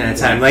doing during that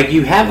time? Like,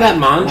 you have that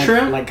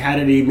mantra. Like how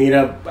did he meet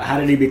up? How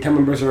did he become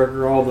a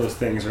berserker? All those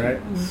things, right?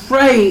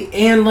 Right,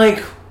 and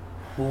like...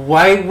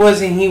 Why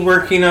wasn't he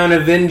working on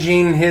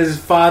avenging his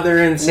father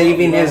and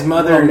saving his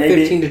mother in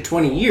 15 to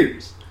 20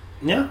 years?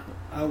 Yeah.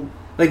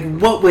 Like,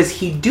 what was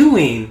he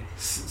doing?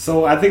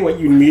 So I think what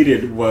you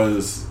needed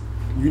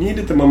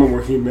the moment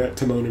where he met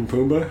Timon and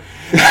Pumbaa.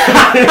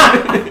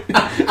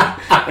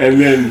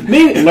 and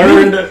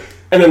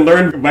then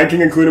learned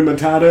Viking and Hakuna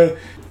Matata.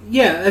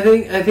 Yeah,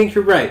 I think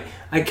you're right.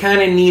 I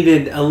kind of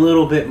needed a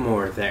little bit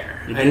more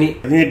there. I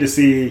needed to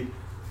see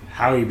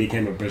how he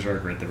became a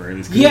berserker at the very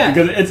least. Yeah,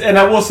 because and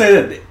I will say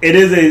that it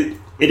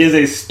is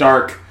a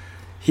stark.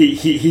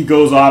 He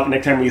goes off.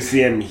 Next time we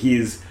see him,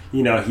 he's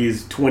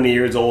 20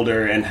 years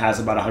older and has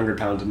about 100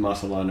 pounds of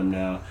muscle on him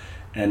now,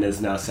 and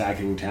is now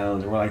sacking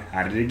towns. And we're like,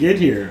 how did it get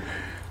here?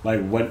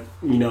 Like what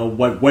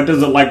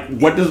does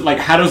it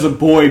how does a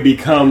boy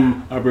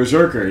become a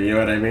berserker? You know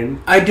what I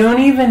mean? I don't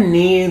even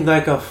need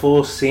like a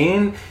full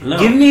scene. No.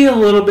 Give me a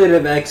little bit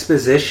of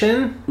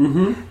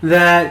exposition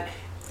that.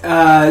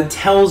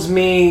 Tells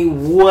me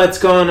what's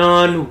going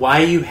on, why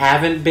you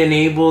haven't been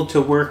able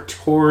to work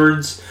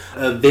towards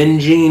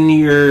avenging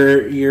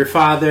your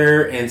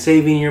father and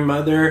saving your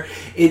mother.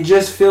 It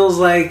just feels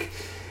like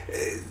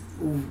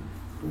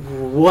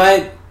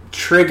what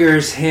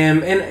triggers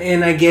him,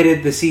 and I get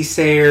it, the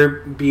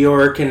Soothsayer,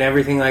 Bjork, and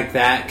everything like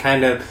that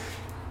kind of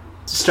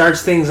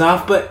starts things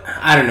off, but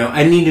I don't know.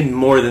 I needed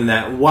more than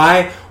that.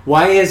 Why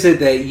is it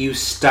that you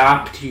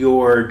stopped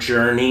your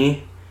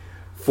journey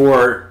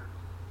for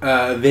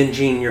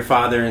avenging your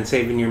father and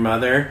saving your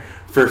mother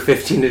for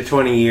 15 to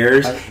 20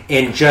 years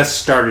and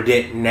just started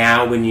it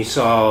now when you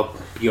saw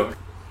Bjork?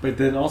 But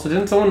then also,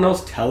 didn't someone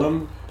else tell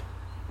him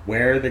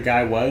where the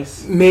guy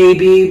was?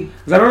 Maybe.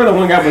 Because I remember the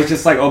one guy was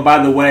just like, oh,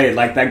 by the way,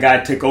 like that guy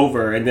took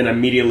over and then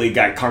immediately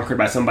got conquered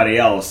by somebody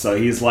else. So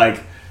he's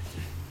like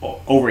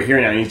over here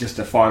now and he's just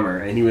a farmer.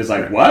 And he was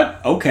like, what?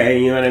 Okay,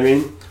 you know what I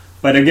mean?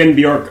 But again,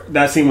 Bjork,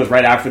 that scene was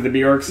right after the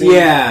Bjork scene.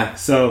 Yeah.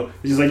 So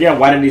he's like, yeah,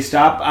 why did he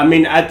stop? I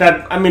mean,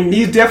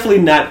 he's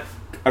definitely not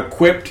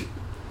equipped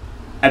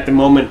at the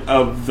moment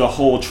of the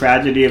whole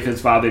tragedy of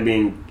his father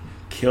being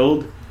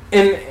killed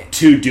and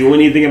to do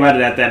anything about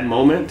it at that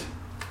moment.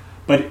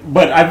 But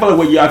I feel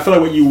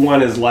like what you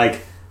want is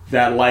like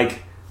that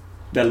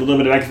little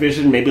bit of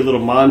exhibition, maybe a little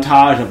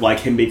montage of like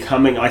him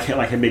becoming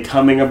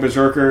a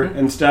berserker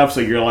and stuff.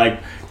 So you're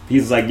like,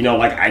 he's like, you know,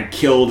 like I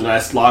killed and I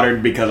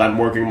slaughtered because I'm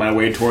working my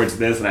way towards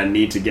this and I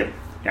need to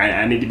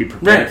be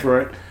prepared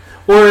for it.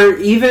 Or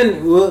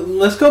even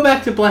let's go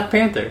back to Black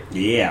Panther.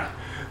 Yeah.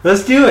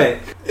 Let's do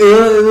it.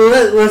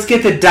 Let's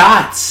get the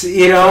dots,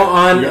 you know,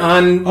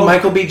 on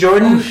Michael B.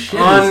 Jordan,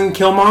 on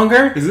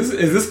Killmonger. Is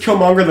this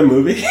Killmonger the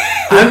movie?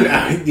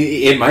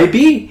 It might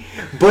be,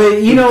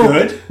 but you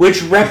know,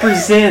 which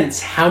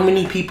represents how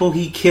many people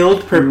he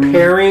killed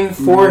preparing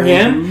for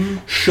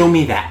him. Show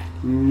me that.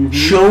 Mm-hmm.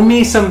 Show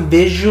me some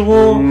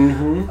visual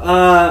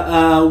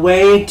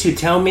way to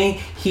tell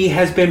me he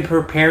has been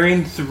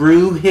preparing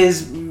through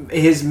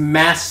his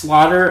mass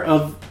slaughter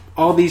of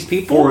all these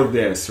people for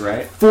this,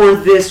 right? For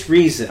this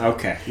reason.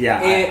 Okay,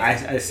 yeah,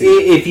 I see.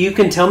 If you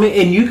can tell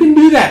me, and you can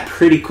do that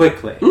pretty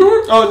quickly.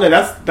 Mm-hmm. Oh no,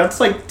 that's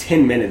like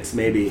 10 minutes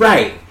maybe.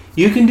 Right,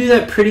 you can do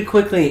that pretty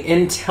quickly,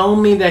 and tell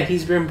me that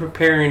he's been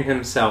preparing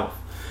himself.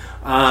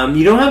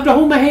 You don't have to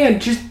hold my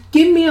hand. Just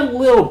give me a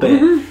little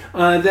bit.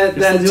 Mm-hmm. That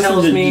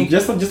tells me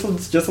just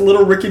a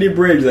little rickety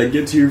bridge that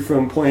gets you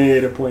from point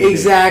A to point B.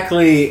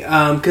 Exactly,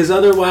 because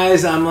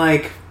otherwise I'm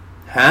like,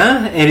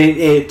 huh? And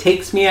it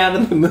takes me out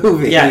of the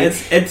movie. Yeah,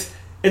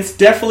 it's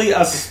definitely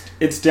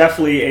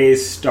a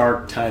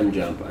stark time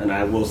jump, and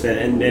I will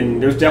say,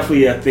 and there's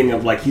definitely a thing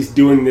of like he's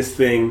doing this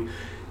thing,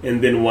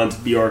 and then once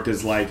Bjork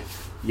is like,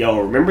 "Yo,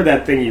 remember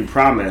that thing you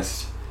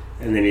promised?"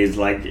 and then he's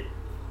like,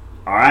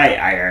 "All right,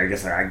 I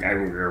guess I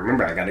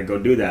remember. I got to go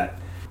do that."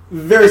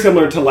 Very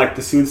similar to like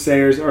the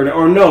Soothsayers, or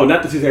no,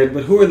 not the Soothsayers,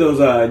 but who are those?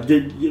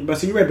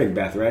 So you read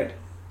Macbeth, right?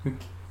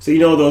 So you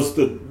know those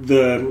the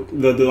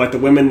like the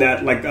women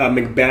that like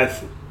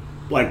Macbeth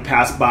like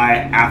passed by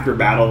after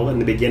battle in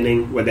the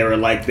beginning, where they were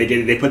like they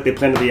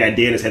planted the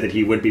idea in his head that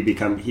he would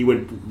become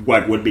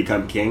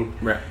king,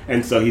 right?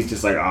 And so he's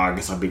just like, oh, I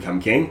guess I'll become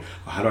king.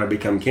 Well, how do I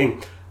become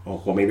king?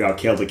 Oh, well, maybe I'll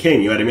kill the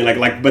king. You know what I mean?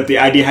 Like, but the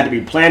idea had to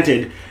be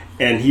planted,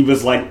 and he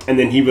was like,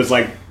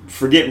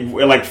 forget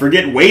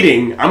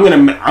waiting. I'm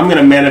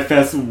gonna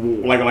manifest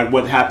like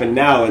what happened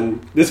now,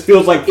 and this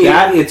feels like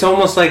that. It's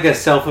almost like a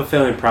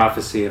self-fulfilling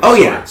prophecy. Of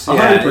sorts.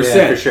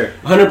 100%, for sure,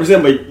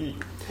 100%.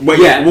 But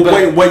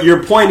what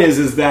your point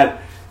is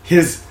that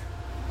he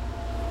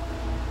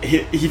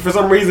for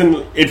some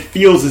reason it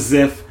feels as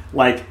if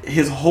like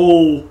the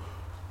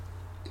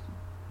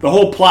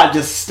whole plot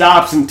just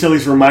stops until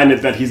he's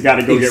reminded that he's got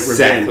to go get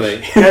revenge.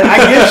 And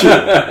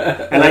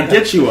I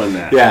get you on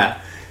that. Yeah.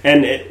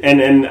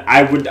 And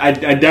I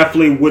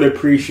definitely would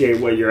appreciate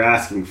what you're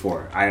asking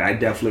for. I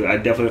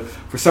definitely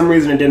for some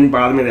reason it didn't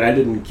bother me that I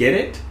didn't get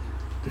it.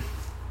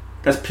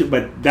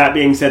 But that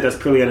being said, that's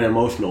purely on an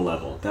emotional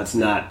level. That's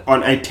not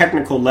on a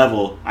technical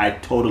level. I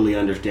totally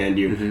understand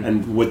you. Mm-hmm.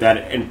 And would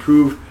that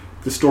improve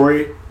the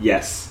story?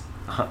 Yes,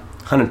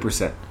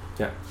 100%.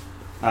 Yeah.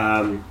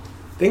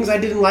 Things I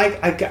didn't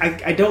like.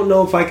 I don't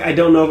know if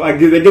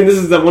again, this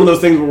is one of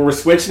those things where we're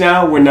switched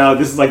now. Where now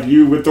this is like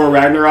you with Thor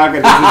Ragnarok,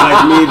 and this is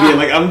like me being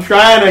like, I'm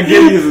trying to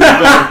give you some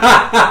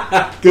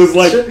stuff because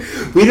like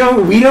we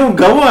don't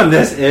go on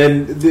this,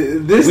 and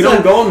this we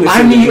don't go on this.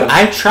 I mean,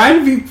 I try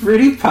to be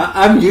pretty.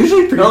 I'm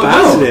usually pretty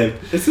positive.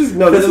 No. This is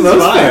fine.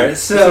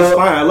 This is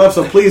fine. I love.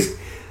 So please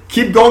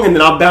keep going, and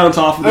then I'll bounce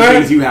off of the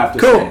things you have to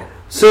say.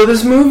 So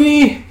this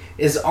movie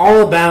is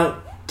all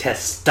about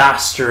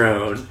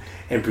testosterone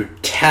and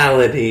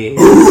brutality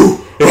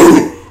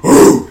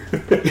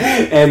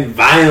and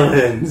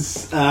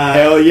violence.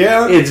 Hell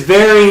yeah! It's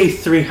very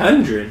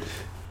 300,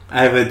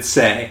 I would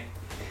say.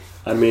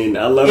 I mean,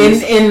 I love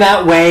in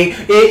that way.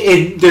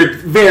 They're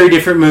very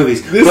different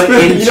movies. This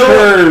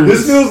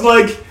feels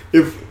like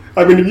if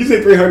you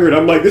say 300,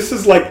 I'm like, this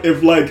is like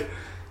if like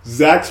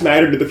Zack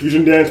Snyder did the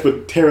fusion dance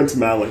with Terrence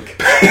Malick.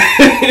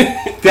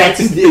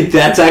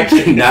 That's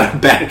actually not a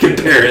bad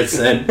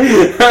comparison.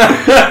 It's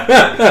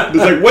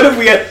like, what if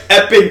we had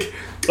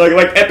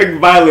epic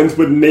violence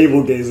with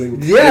navel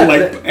gazing? Yeah,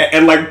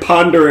 and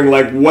pondering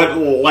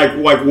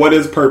what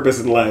is purpose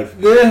in life?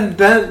 Yeah,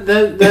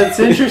 that's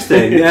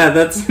interesting. Yeah,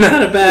 that's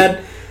not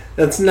a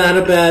That's not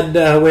a bad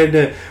way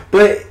to...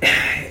 But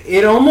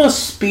it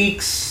almost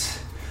speaks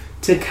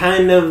to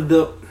kind of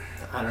the,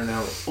 I don't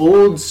know,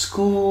 old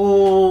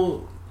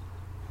school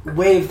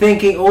way of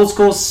thinking, old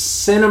school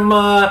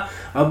cinema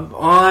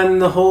on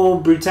the whole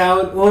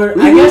brutality, or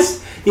I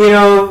guess,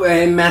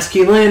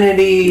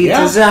 masculinity,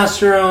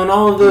 testosterone,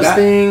 all of those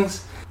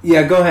things.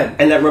 Yeah, go ahead.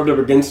 And that rubbed up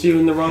against you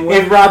in the wrong way?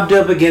 It rubbed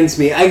up against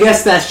me. I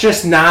guess that's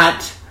just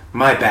not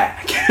my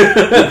bag.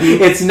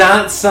 It's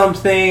not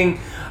something...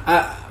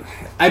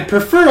 I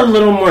prefer a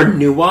little more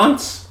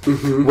nuance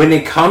when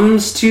it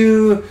comes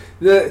to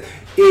the...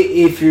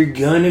 If you're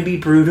gonna be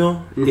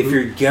brutal, if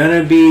you're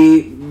gonna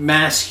be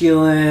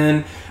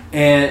masculine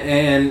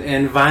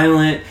and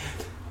violent,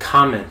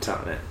 comment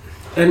on it.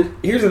 And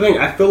here's the thing,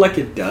 I feel like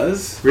it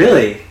does.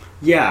 Really?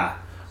 Yeah.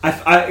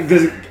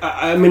 Because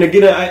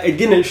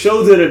again, it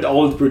shows that it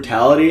all is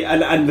brutality.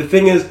 And the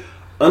thing is,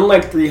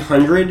 unlike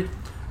 300...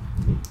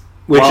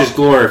 Which is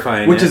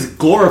glorifying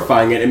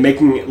it and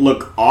making it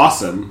look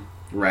awesome,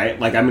 right?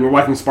 Like, we're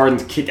watching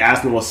Spartans kick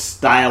ass in the most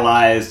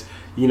stylized,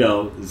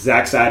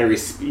 Zack Snyder,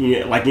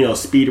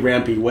 speed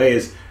rampy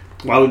ways.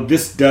 While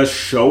this does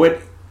show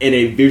it in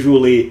a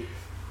visually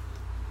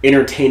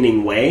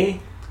entertaining way,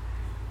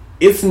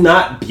 it's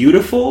not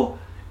beautiful.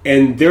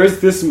 And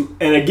there's this,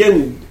 and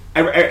again,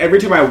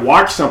 every time I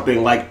watch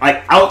something, like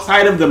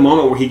outside of the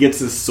moment where he gets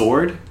his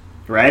sword,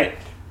 right?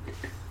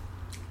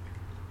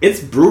 It's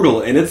brutal,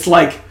 and it's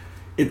like,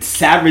 it's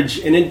savage,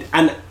 and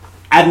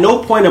at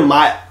no point am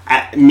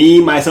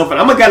myself,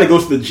 and I'm a guy that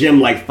goes to the gym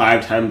like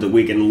 5 times a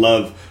week and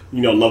loves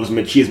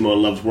machismo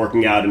and loves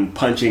working out and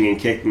punching and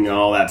kicking and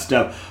all that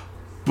stuff.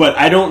 But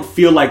I don't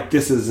feel like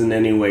this is in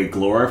any way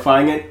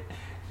glorifying it,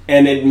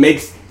 and it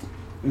makes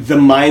the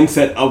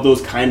mindset of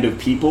those kind of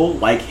people,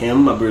 like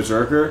him, a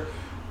berserker.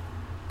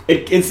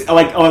 It's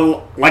like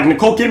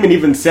Nicole Kidman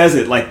even says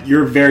it, like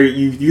you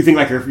think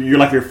like you're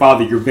like your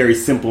father, you're very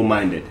simple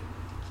minded.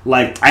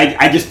 Like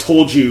I just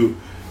told you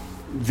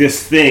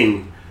this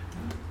thing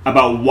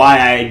about why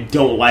I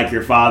don't like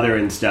your father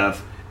and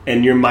stuff,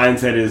 and your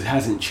mindset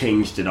hasn't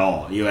changed at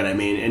all. You know what I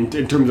mean? In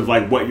terms of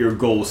like what your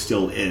goal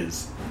still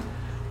is.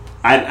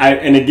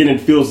 And again,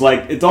 it feels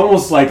like it's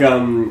almost like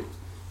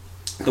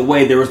the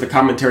way there was the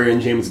commentary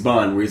on James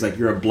Bond where he's like,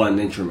 you're a blunt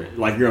instrument,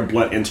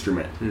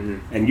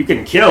 and you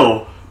can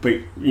kill, but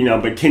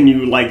can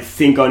you like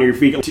think on your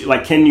feet?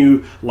 Like, can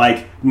you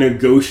like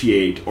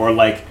negotiate or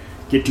like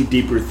get to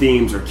deeper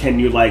themes, or can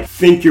you like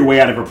think your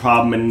way out of a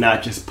problem and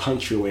not just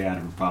punch your way out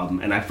of a problem?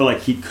 And I feel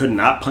like he could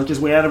not punch his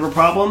way out of a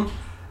problem.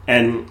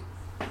 And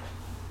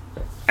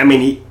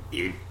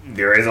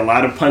there is a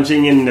lot of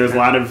punching and there's a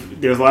lot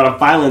of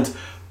violence,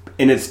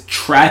 and it's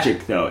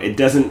tragic though. It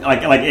doesn't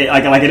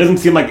it doesn't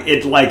seem like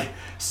it like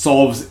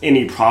solves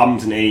any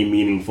problems in any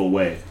meaningful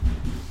way.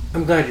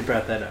 I'm glad you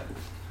brought that up.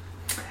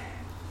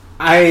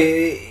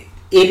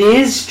 It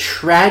is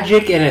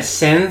tragic in a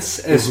sense,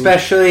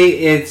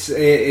 especially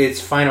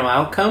its final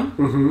outcome.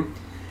 Mm-hmm.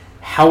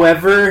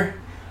 However,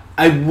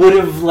 I would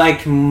have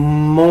liked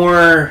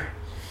more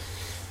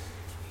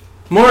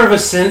of a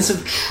sense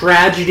of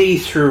tragedy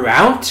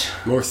throughout.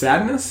 More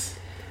sadness?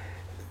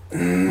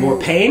 More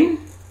pain?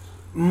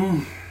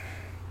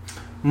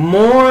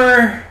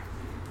 More,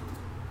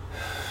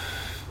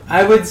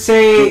 I would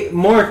say,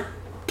 more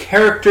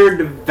character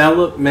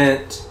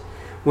development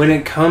when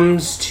it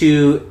comes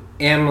to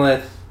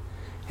Amleth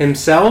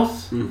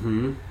himself,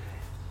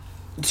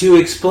 to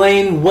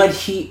explain what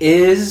he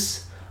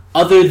is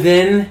other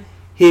than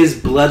his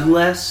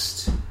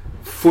bloodlust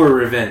for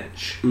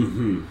revenge.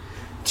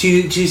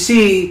 To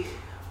see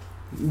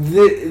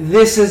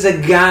this is a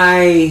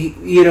guy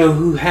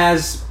who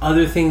has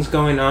other things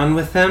going on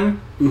with him.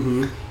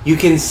 You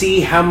can see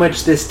how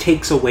much this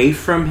takes away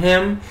from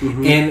him,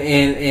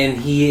 and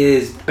he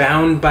is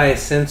bound by a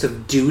sense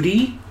of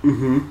duty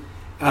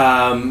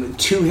to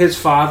his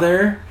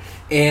father,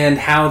 and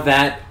how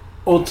that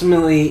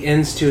ultimately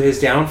ends to his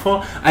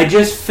downfall. I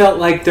just felt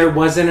like there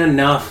wasn't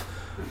enough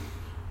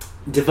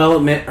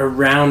development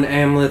around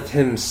Amleth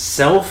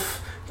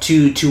himself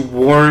to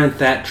warrant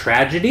that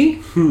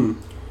tragedy.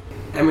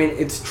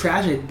 It's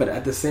tragic, but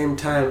at the same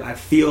time, I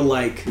feel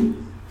like...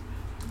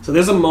 So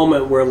there's a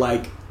moment where,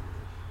 like,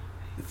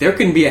 there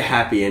can be a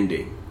happy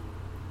ending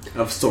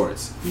of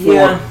sorts.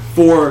 And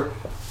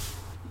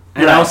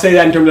I'll say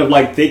that in terms of,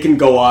 like, they can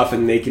go off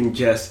and they can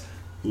just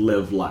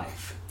live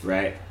life,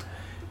 right?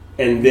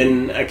 And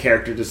then a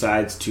character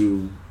decides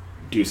to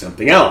do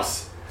something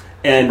else.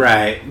 And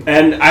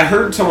I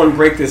heard someone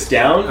break this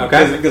down,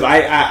 because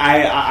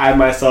I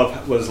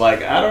myself was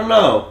like, I don't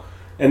know.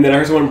 And then I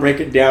heard someone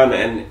break it down,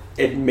 and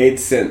it made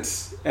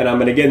sense.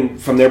 And again,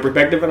 from their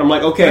perspective, and I'm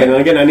like, okay. And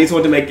again, I need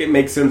someone to make it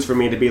make sense for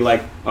me to be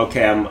like,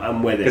 okay,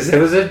 I'm with it. Because it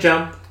was a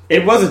jump.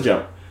 It was a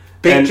jump.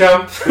 Big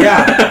jump.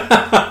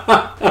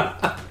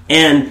 Yeah.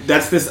 And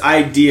that's this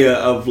idea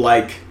of,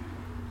 like,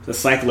 the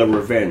cycle of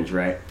revenge,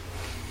 right?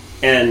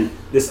 And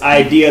this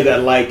idea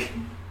that, like,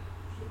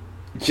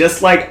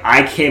 just like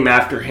I came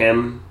after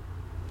him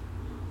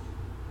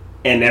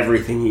and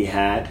everything he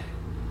had,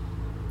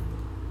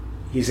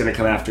 he's going to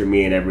come after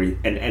me and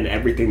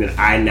everything that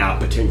I now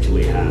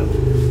potentially have.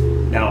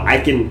 Now I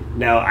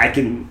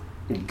can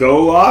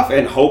go off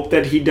and hope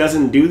that he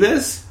doesn't do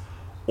this,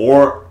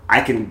 or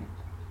I can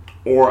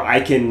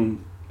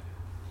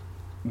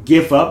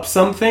give up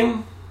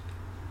something.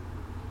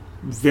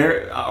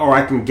 Or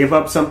I can give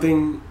up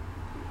something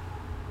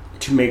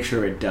to make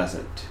sure it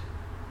doesn't.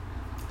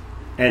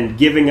 And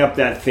giving up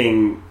that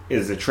thing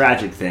is a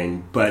tragic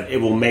thing, but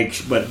it will make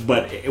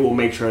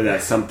sure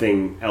that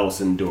something else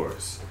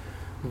endures.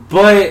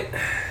 But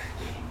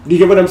do you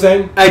get what I'm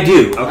saying? I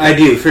do. Okay. I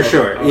do for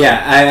sure. Okay.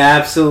 Yeah, I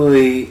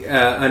absolutely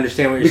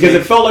understand what you're saying.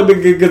 Because it felt like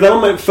that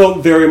element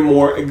felt very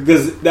more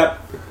because that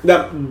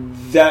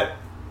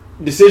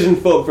decision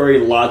felt very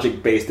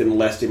logic based and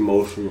less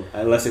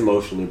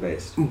emotionally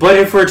based. But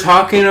if we're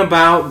talking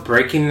about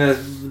breaking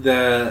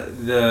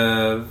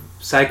the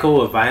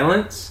cycle of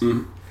violence,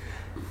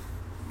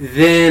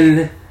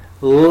 then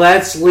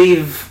let's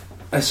leave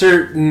a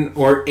certain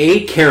or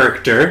a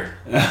character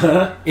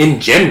in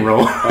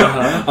general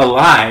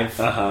alive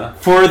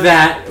for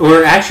that,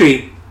 or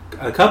actually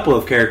a couple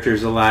of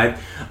characters alive,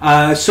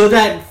 so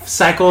that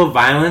cycle of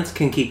violence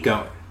can keep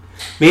going.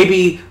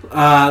 Maybe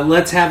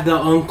let's have the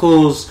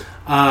uncle's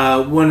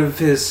one of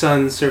his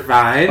sons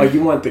survive. Oh,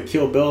 you want the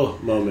Kill Bill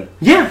moment?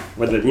 Yeah,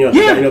 where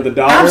the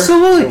dollar.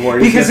 Absolutely,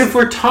 because if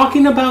we're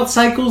talking about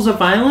cycles of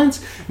violence,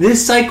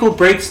 this cycle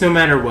breaks no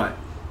matter what.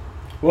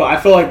 Well, I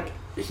feel like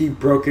he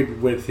broke it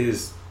with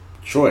his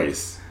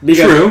choice.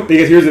 True.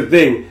 Because here's the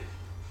thing,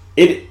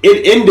 it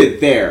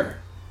ended there,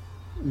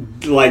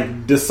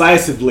 like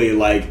decisively.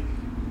 Like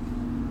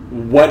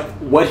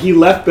what he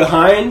left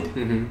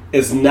behind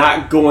is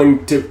not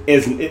going to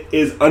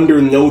is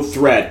under no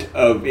threat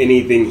of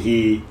anything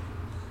he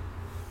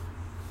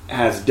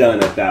has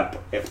done at that.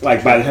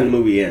 Like by the time the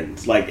movie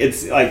ends, like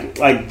it's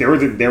like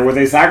there was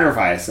a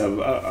sacrifice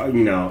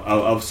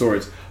of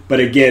sorts, but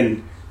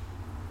again.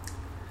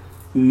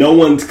 No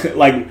one's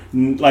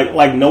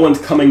no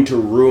one's coming to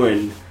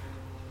ruin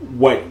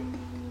what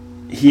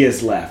he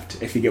has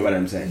left. If you get what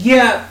I'm saying.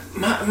 Yeah,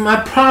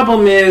 my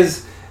problem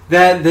is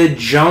that the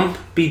jump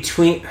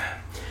between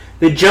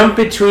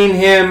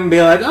him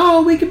being like,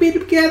 oh, we could be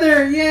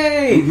together,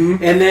 yay,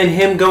 and then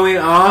him going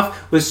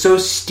off was so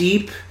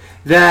steep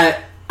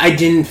that I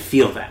didn't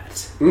feel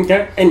that.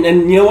 Okay, and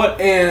you know what?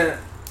 And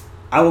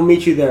I will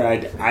meet you there.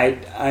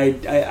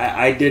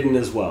 I didn't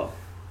as well.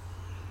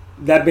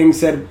 That being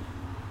said.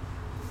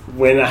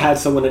 When I had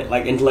someone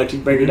like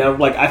intellectually break it down,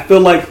 like I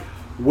feel like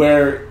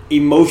where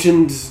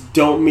emotions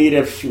don't meet,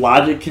 if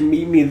logic can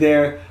meet me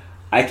there,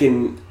 I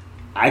can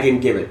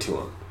give it to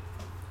him.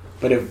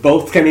 But if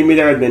both can meet me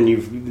there, then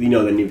you've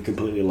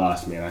completely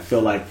lost me. And I feel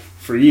like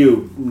for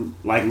you,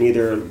 like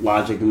neither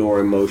logic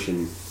nor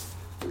emotion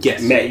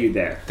met you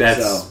there.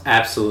 That's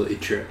absolutely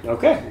true.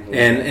 Okay,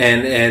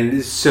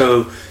 and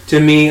so to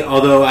me,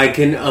 although I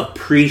can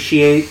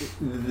appreciate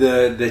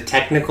the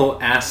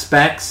technical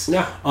aspects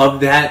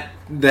of that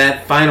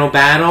final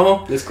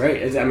battle, it's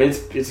great.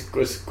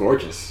 It's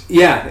gorgeous.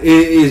 Yeah, it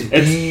is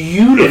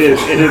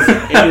beautiful.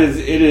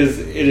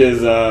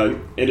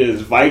 It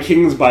is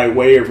Vikings by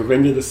way of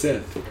Revenge of the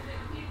Sith.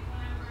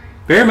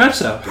 Very much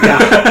so.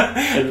 Yeah.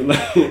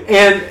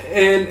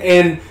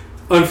 and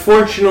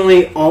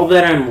unfortunately, all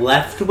that I'm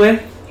left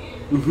with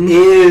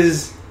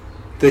is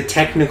the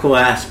technical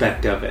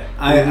aspect of it.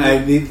 I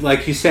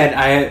like you said,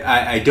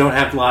 I don't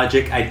have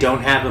logic. I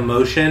don't have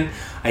emotion.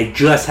 I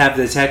just have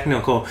the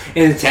technical,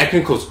 and the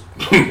technical's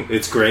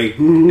it's great.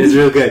 It's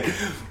real good,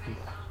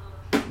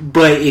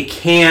 but it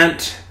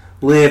can't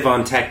live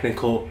on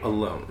technical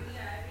alone.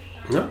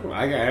 No,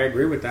 I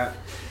agree with that.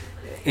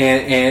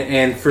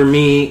 And for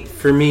me,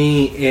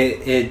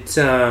 it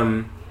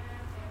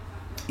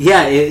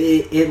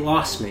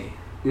lost me.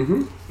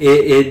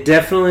 It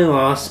definitely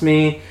lost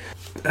me.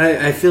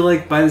 I feel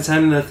like by the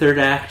time the third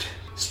act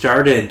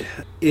started,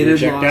 it had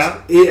checked lost.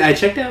 out? I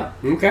checked out.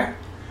 Okay.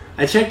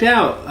 I checked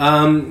out.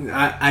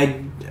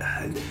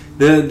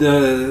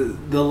 The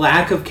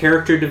lack of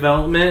character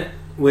development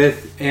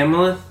with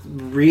Amleth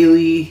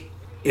really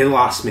it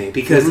lost me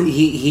because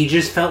he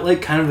just felt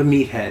like kind of a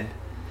meathead.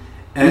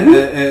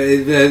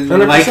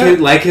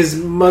 Like his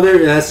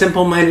mother, a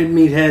simple-minded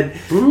meathead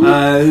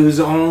who's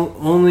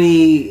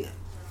only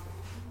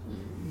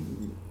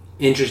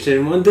interested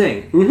in one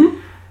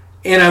thing.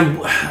 And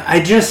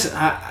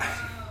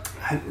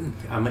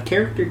I'm a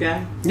character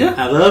guy. Yeah,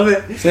 I love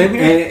it. Same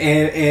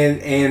here.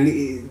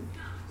 And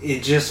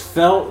it just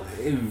felt.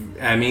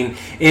 I mean,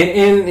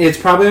 and it's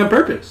probably on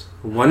purpose.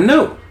 One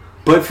note,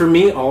 but for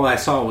me, all I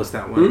saw was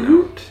that one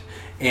note,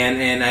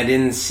 and I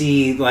didn't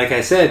see, like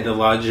I said, the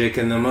logic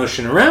and the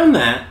emotion around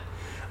that.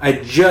 I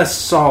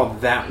just saw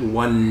that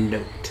one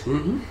note,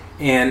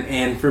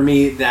 and for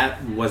me,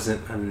 that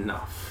wasn't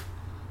enough.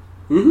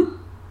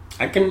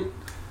 I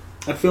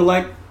feel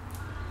like.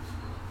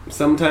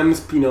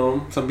 Sometimes,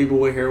 some people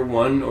will hear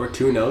one or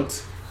two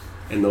notes,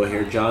 and they'll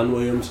hear John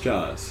Williams'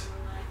 Jaws.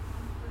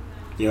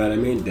 You know what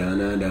I mean?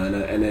 Dun-na,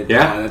 dun-na, and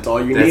that's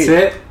all you need. That's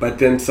it. But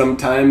then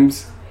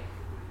sometimes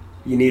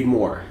you need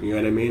more. You know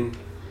what I mean?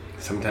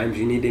 sometimes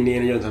you need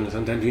Indiana Jones,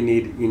 sometimes you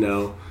need,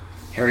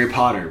 Harry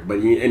Potter, but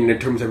in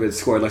terms of its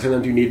score, like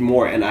sometimes you need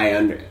more, and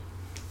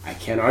I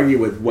can't argue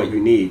with what you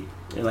need,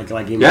 like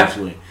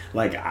emotionally.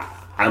 Yeah.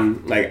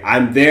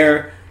 I'm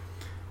there.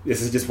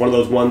 This is just one of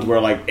those ones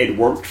where like it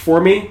worked for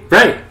me,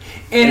 right?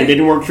 And it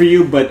didn't work for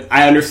you, but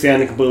I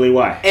understand completely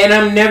why. And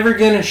I'm never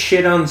gonna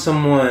shit on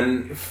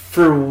someone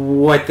for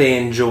what they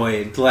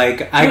enjoyed.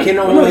 Like I can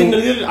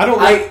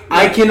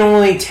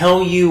only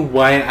tell you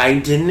why I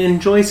didn't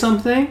enjoy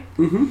something,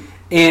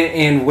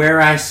 and where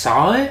I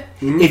saw it.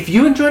 If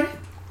you enjoyed it,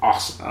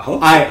 awesome. I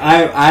hope so.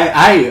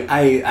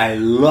 I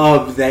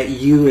love that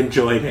you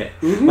enjoyed it.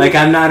 Like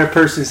I'm not a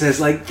person who says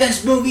like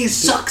this movie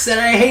sucks and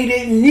I hate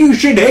it and you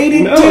should hate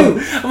it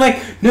too. I'm like,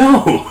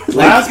 no.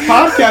 Last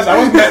podcast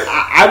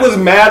I was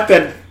mad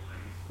that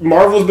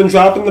Marvel's been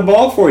dropping the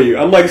ball for you.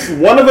 I'm like,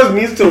 one of us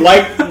needs to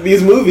like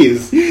these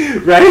movies,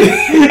 right?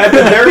 At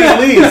the very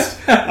least.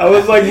 I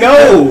was like,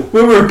 no.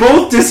 We were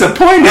both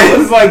disappointed. I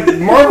was like,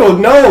 Marvel,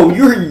 no,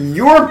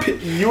 you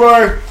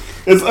are.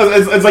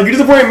 It's like you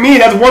disappointed me.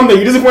 That's one thing.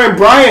 You disappointed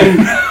Brian.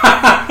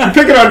 You're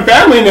picking on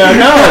family now.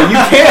 No, you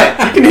can't.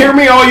 You can hear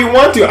me all you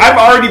want to. I've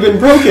already been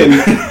broken.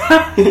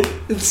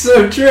 It's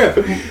so true.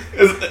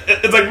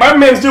 It's like my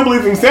man still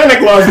believes in Santa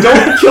Claus.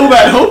 Don't kill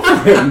that hope for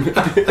him.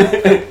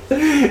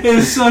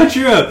 It's so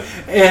true.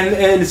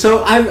 And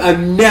so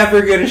I'm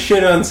never gonna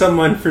shit on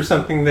someone for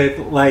something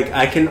that like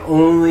I can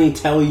only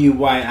tell you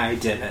why I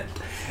didn't.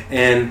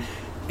 And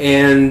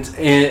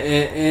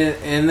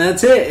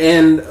that's it.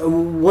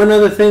 And one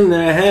other thing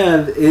that I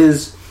have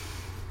is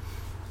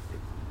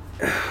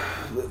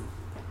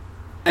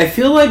I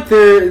feel like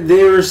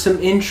there were some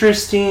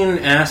interesting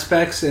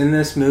aspects in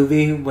this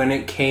movie when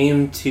it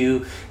came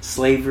to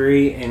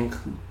slavery and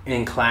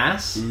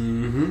class.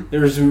 There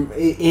was some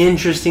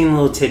interesting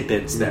little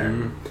tidbits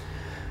there.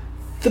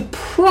 The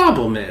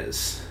problem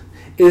is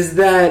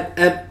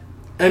that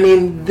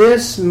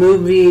this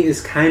movie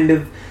is kind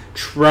of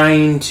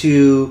trying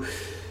to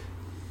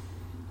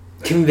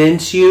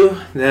convince you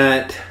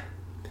that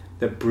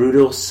the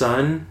brutal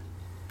son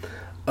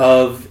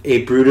of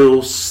a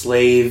brutal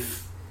slave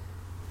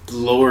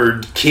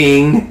lord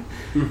king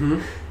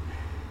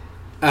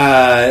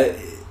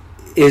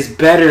is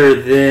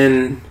better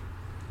than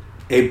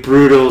a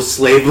brutal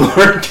slave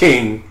lord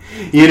king.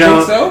 You know,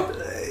 think so?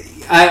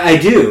 I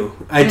do.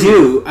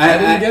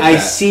 I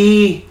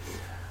see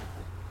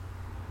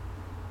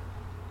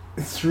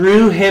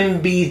through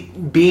him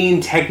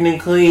being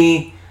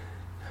technically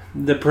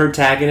the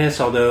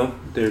protagonist, although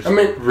there's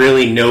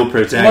really no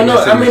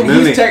protagonist in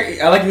this movie.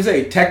 Like you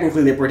say,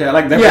 technically the protagonist.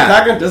 Like the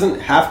protagonist doesn't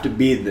have to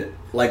be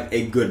like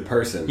a good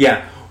person.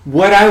 Yeah.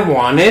 What I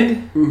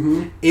wanted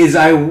is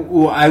I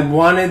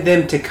wanted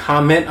them to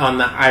comment on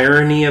the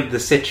irony of the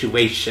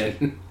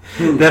situation.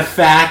 The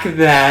fact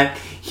that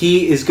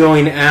he is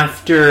going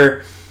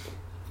after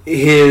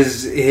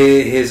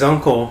his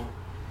uncle,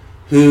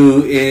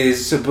 who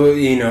is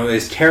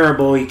is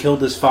terrible. He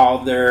killed his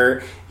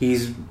father.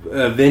 He's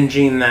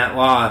avenging that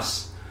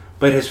loss,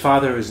 but his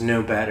father was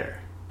no better.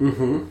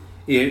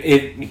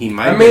 He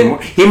might have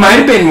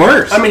been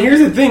worse. I mean, here's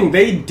the thing: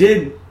 they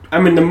did. I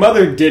mean, the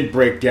mother did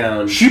break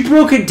down. She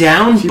broke it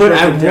down, but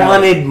I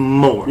wanted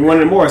more. You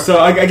wanted more.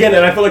 So again,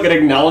 and I feel like it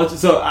acknowledged.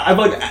 So I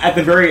feel like at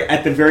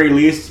the very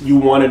least, you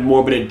wanted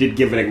more, but it did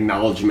give an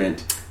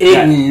acknowledgement. It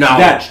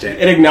acknowledged it.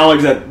 It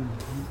acknowledged that.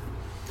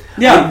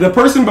 Yeah, the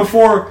person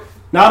before,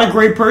 not a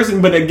great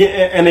person, but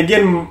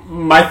again,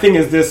 my thing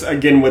is this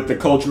again with the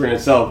culture in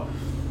itself.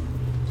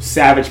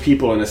 Savage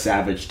people in a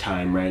savage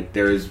time, right?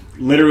 There's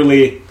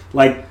literally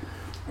like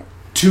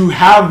to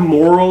have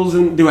morals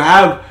and to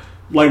have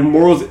like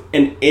morals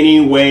in any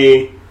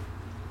way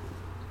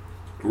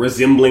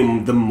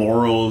resembling the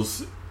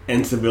morals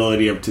and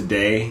civility of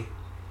today.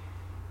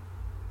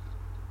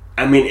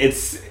 I mean,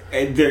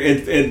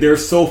 they're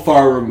so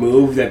far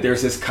removed that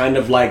there's this kind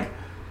of like,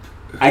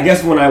 I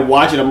guess when I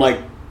watch it, I'm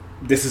like,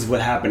 this is what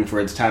happened for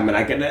its time, and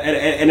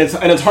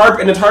it's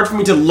hard for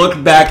me to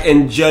look back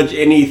and judge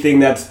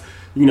anything that's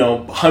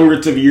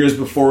hundreds of years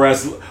before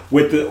us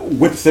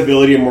with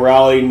civility and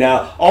morality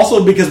now.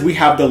 Also because we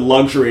have the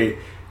luxury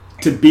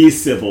to be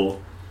civil,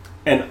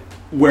 and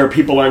where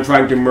people aren't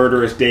trying to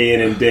murder us day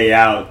in and day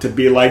out, to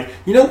be like,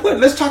 you know what,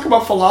 let's talk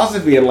about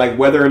philosophy and like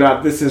whether or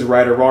not this is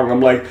right or wrong. I'm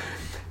like,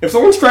 if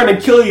someone's trying to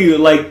kill you,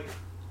 like,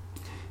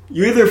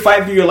 you either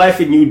fight for your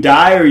life and you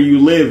die or you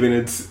live. And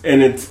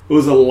it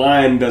was a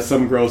line that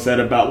some girl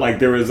said about like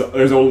there's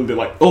only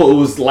like, it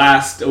was the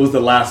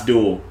last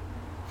duel.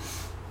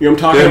 You know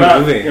what I'm talking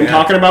about? Movie, I'm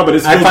talking about,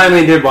 but I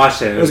finally did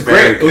watch it. It was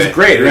great. It was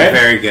great, right?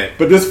 Very good.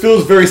 But this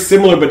feels very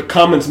similar, but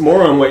comments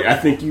more on what I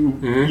think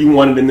you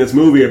wanted in this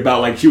movie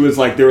about like she was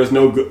like there was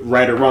no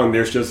right or wrong.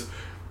 There's just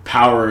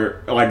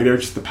power. Like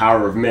there's just the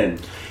power of men,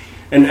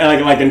 and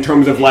like in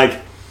terms of like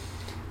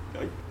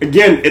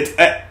again, it's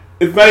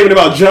not even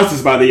about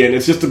justice by the end.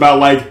 It's just about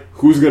like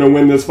who's going to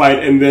win this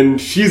fight, and then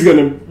she's going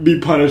to be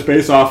punished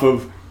based off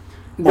of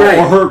Right.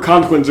 or her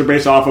consequences are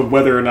based off of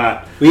whether or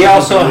not We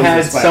also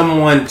had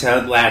someone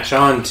to latch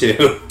on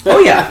to. Oh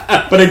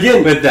yeah, but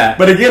again, With that.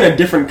 but again, a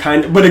different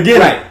kind. But again,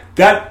 Right.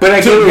 that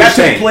I get what you're that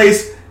took saying.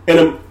 place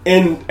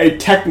in a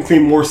technically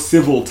more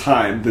civil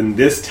time than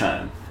this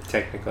time.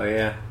 Technically,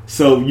 yeah.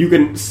 So you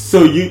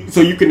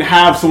can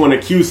have someone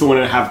accuse someone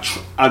and have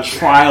a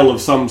trial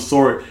of some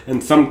sort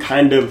and some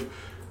kind of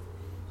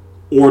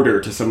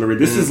order to some degree.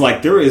 This is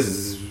like there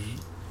is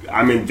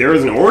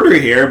an order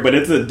here, but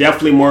it's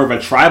definitely more of a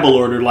tribal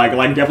order. Like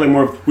definitely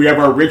more. We have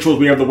our rituals,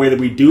 we have the way that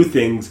we do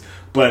things,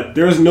 but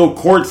there's no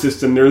court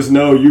system. There's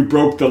no you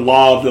broke the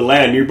law of the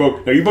land. You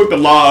broke the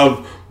law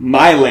of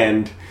my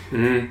land,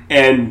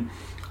 and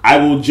I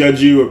will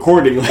judge you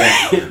accordingly.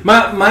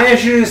 My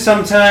issue is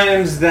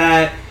sometimes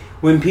that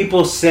when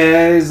people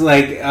says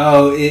like,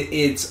 oh,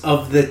 it's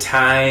of the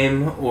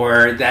time,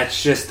 or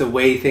that's just the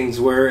way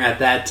things were at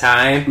that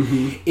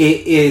time,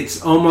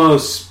 it's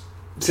almost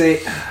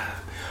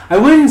I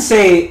wouldn't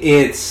say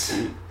it's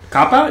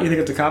Cop out? You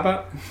think it's a cop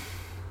out?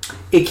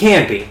 it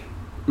can be.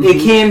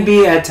 It can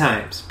be at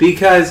times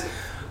because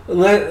I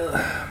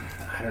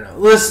don't know.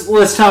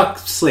 Let's talk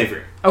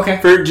slavery. Okay.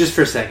 For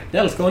a second.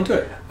 Yeah, let's go into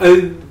it.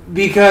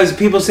 Because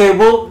people say,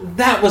 well,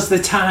 that was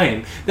the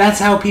time. That's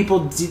how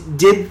people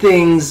did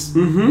things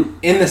in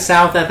the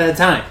South at that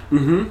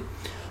time.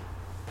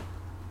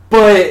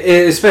 But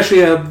especially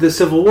the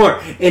Civil War.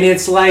 And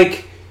it's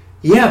like,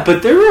 yeah,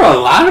 but there were a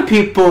lot of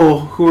people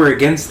who were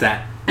against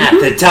that at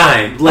the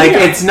time. Like,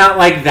 it's not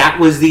like that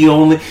was the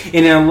only...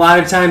 And a lot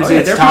of times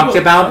it's talked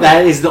about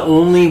that is the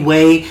only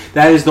way,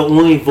 that is the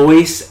only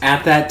voice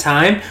at that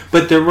time.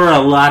 But there were a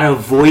lot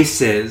of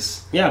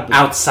voices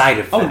outside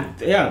of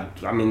that. Yeah.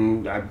 I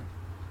mean,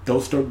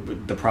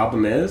 the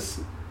problem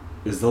is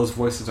those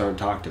voices aren't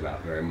talked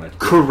about very much.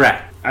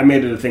 Correct. I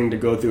made it a thing to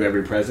go through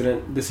every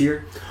president this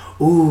year.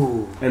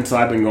 Ooh. And so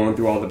I've been going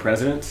through all the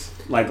presidents,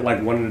 like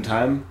one at a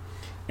time,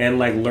 and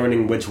like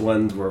learning which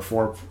ones were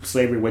for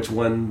slavery, which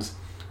ones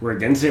were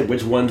against it,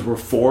 which ones were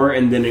for,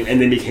 and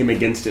then became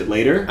against it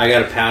later. I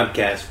got a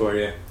podcast for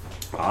you.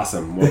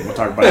 Awesome. We'll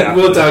talk about it.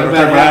 We'll talk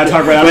about it.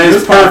 But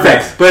it's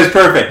perfect. But it's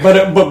perfect.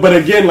 But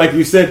again, like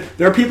you said,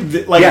 there are people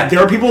there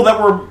are people that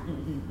were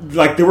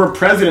like there were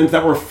presidents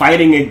that were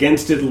fighting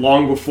against it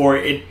long before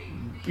it,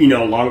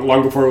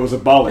 long before it was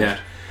abolished. Yeah.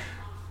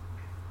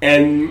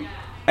 And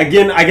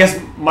again, I guess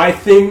my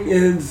thing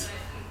is,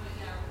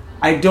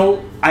 I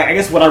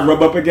guess what I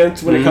rub up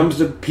against when it comes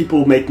to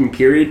people making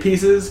period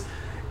pieces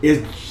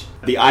is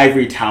the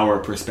ivory tower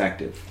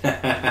perspective.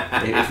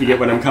 If you get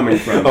what I'm coming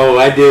from. Oh,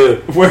 I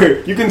do.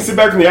 Where you can sit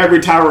back from the ivory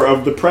tower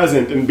of the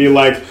present and be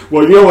like,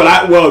 well, you know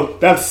what?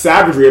 That's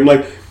savagery. I'm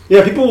like,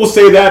 yeah, people will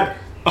say that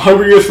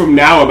 100 years from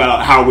now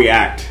about how we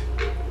act.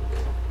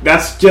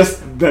 That's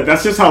just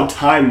how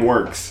time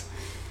works.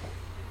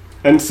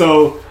 And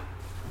so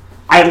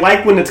I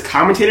like when it's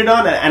commentated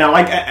on, and I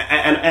like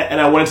and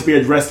I want it to be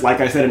addressed,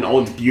 like I said, in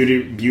all its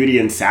beauty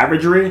and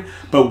savagery.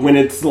 But when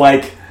it's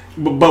like,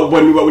 but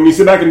when you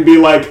sit back and be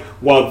like,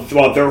 well,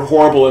 they're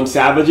horrible and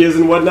savages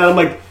and whatnot, I'm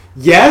like,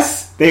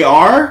 yes, they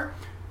are.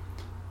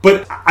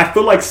 But I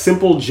feel like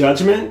simple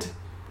judgment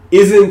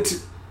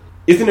isn't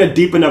a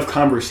deep enough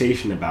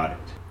conversation about it.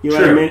 You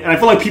know what I mean? And I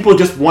feel like people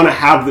just want to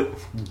have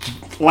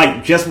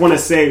just want to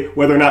say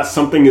whether or not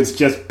something is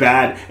just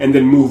bad and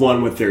then move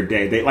on with their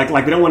day. They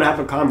they don't want to have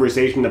a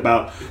conversation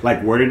about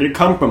like where did it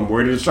come from?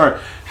 Where did it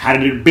start? How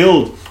did it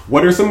build?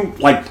 What are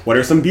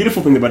some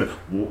beautiful things about it?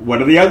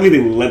 What are the ugly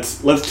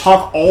things? Let's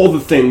talk all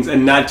the things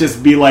and not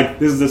just be like,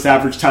 this is this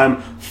average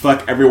time.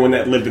 Fuck everyone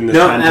that lived in this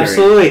time period.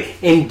 Absolutely.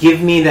 And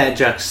give me that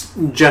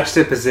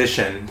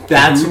juxtaposition.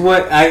 That's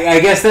what I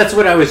guess that's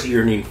what I was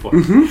yearning for.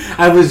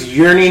 I was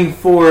yearning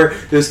for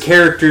those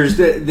characters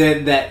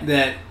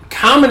that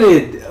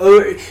commented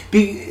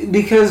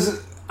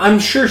because I'm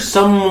sure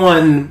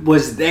someone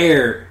was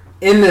there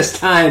in this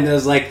time that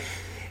was like,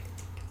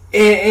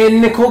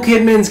 and Nicole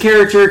Kidman's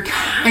character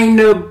kind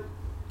of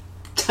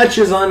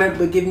touches on it,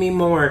 but give me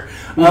more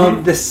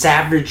of the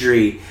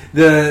savagery,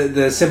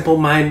 the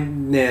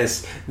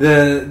simple-mindedness,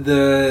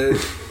 the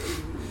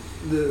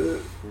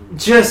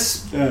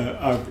just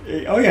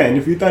and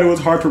if you thought it was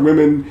hard for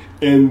women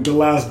in The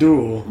Last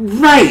Duel,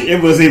 right,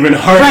 it was even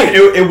harder. Right.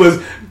 It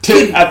was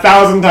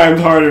 1,000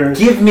 times harder.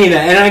 Give me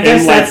that, and I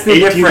guess that's the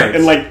difference.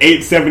 In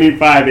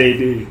 875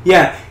 AD.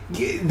 Yeah.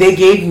 They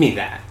gave me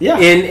that. Yeah.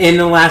 In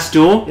The Last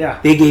Duel,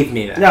 they gave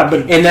me that. Yeah,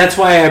 and that's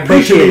why I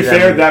appreciate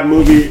it. That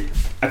movie,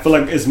 I feel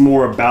like is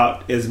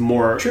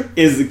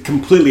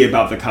completely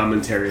about the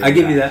commentary. I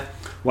give you that.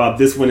 While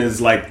this one is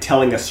like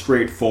telling a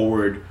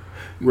straightforward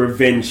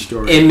revenge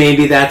story. And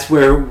maybe that's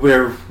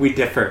where we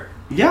differ.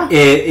 Yeah.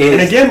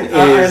 And again,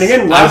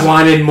 I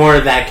wanted more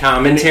of that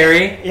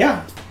commentary.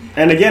 Yeah.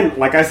 And again,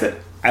 like I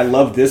said, I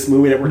love this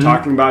movie that we're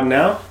talking about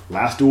now.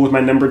 Last Duel was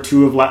my number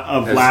 2 of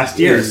last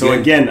year. So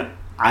again,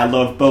 I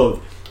love both.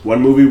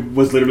 One movie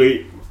was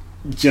literally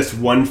just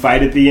one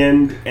fight at the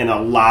end and a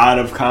lot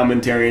of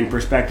commentary and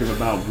perspective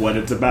about what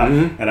it's about.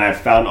 And I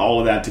found all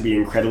of that to be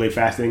incredibly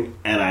fascinating,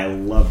 and I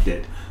loved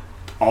it.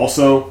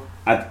 Also,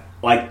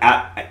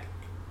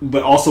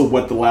 but also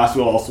what The Last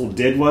Will also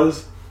did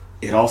was,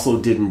 it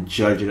also didn't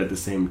judge it at the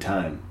same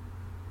time.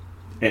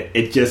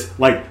 It just,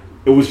 like,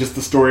 it was just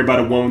the story about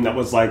a woman that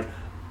was like,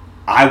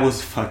 I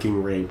was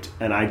fucking raped,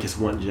 and I just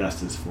want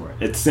justice for it.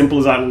 It's simple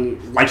as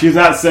like, she's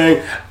not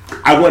saying,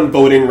 I want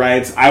voting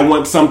rights, I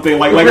want something,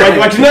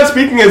 like she's not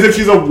speaking as if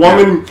she's a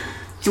woman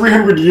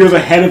 300 years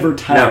ahead of her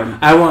time. No,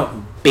 I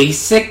want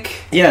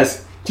basic.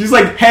 Yes. She's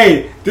like,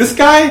 hey, this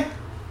guy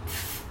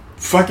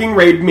fucking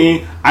raped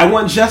me, I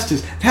want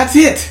justice. That's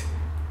it.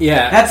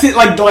 Yeah. That's it,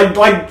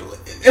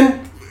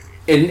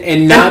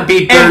 and not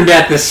be burned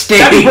at the stake.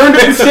 Not be burned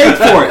at the stake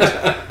for it.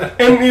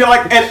 And, you know,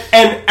 like,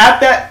 and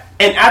at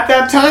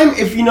that time,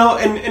 if you know,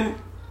 and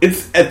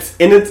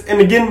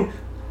again,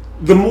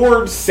 the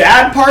more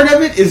sad part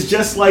of it is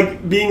just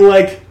like being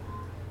like,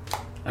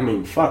 I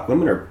mean, fuck,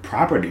 women are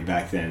property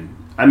back then.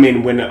 I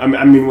mean, when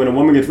a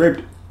woman gets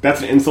raped,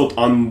 that's an insult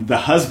on the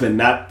husband,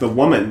 not the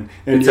woman.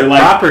 And it's a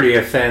property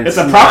offense. It's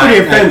a property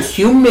offense,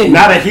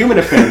 not a human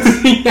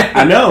offense. Yeah.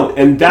 I know,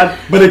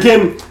 but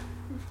again,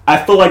 I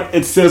feel like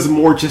it says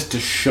more just to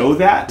show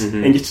that,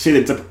 and just to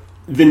say that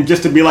than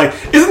just to be like,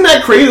 isn't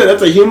that crazy that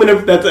that's a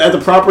human, that's a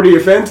property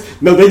offense?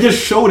 No, they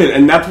just showed it,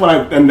 and that's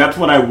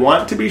what I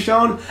want to be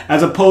shown,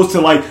 as opposed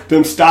to like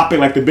them stopping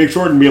like The Big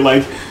Short and be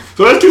like,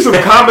 so let's do some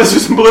comments,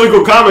 just some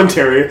political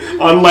commentary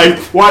on like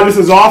why this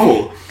is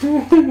awful.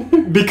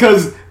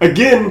 Because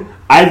again,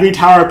 ivory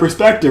tower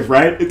perspective,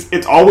 right?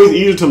 It's always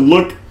easier to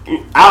look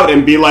out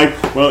and be like,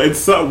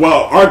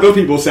 well, aren't those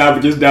people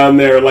savages down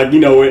there, like, you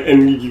know,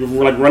 and you're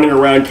like running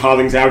around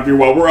causing savagery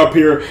while we're up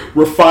here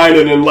refined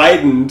and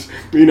enlightened,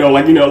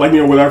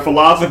 with our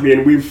philosophy,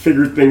 and we've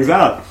figured things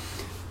out.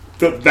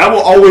 That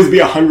will always be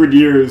 100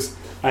 years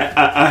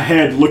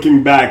ahead,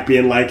 looking back,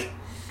 being like,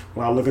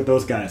 wow, look at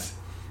those guys.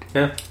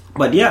 Yeah.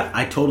 But yeah,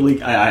 I totally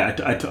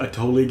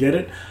get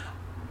it.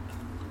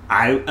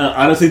 I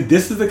honestly,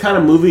 this is the kind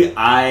of movie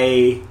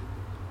I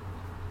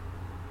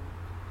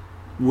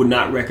would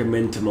not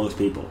recommend to most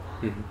people.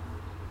 Mm-hmm.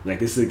 Like,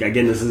 this is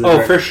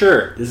for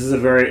sure. This is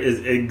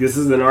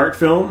an art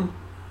film.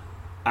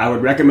 I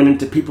would recommend it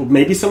to people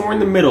maybe somewhere in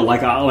the middle.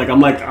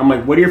 I'm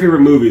like, what are your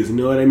favorite movies? You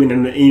know what I mean?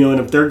 And you know, and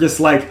if they're just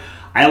like,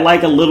 I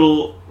like a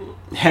little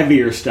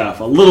heavier stuff,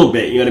 a little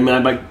bit. You know what I mean?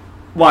 I'm like,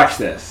 watch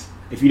this.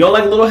 If you don't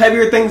like a little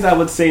heavier things, I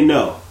would say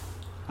no.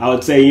 I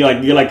would say I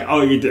want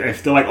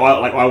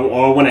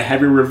a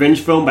heavy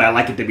revenge film, but I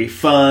like it to be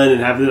fun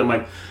and have it. I'm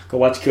like, go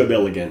watch Kill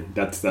Bill again.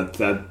 That's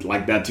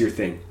your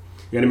thing.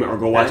 You know what I mean? Or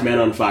go watch Man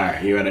on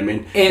Fire. You know what I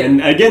mean?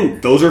 And again,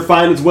 those are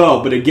fine as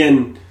well. But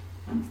again,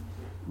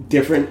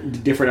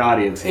 different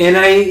audiences. And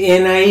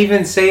I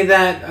even say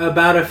that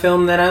about a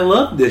film that I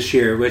loved this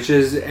year, which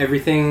is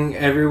Everything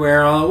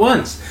Everywhere All at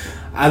Once.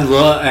 I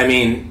love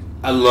it.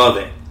 I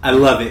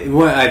love it.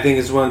 I think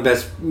it's one of the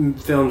best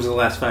films of the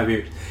last 5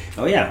 years.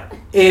 Oh, yeah.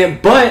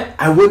 But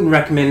I wouldn't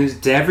recommend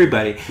it to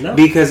everybody. No.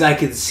 Because I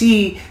could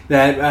see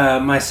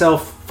that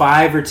myself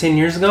 5 or 10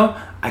 years ago,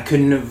 I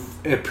couldn't have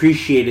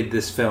appreciated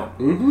this film.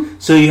 Mm-hmm.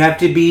 So you have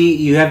to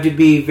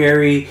be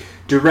very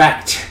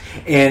direct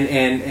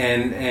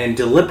and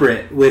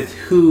deliberate with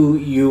who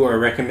you are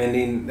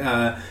recommending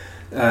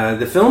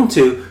the film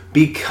to,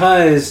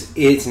 because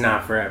it's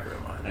not for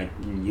everyone.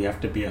 You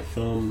have to be a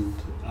film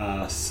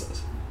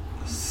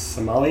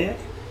sommelier?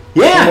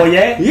 Yeah.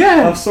 Sommelier?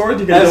 Yeah. Of sorts?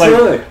 You gotta,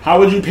 absolutely. Like, how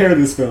would you pair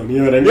this film? You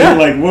know what I mean? Yeah.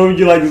 Like, what would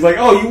you like? It's like,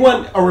 oh, you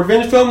want a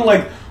revenge film?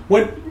 Like,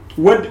 what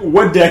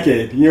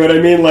decade? You know what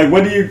I mean? Like,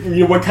 what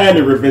kind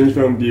of revenge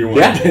film do you want?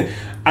 Yeah.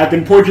 I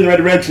can point you in the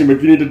right direction,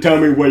 but you need to tell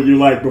me what you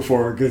like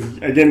before. Because,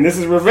 again, this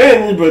is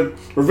revenge, but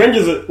revenge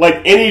is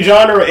like any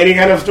genre or any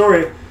kind of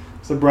story.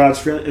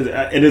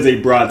 It is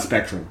a broad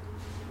spectrum.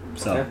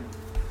 So, okay.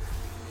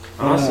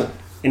 Awesome.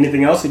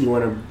 Anything else that you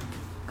want to?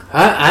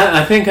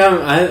 I think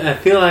I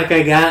feel like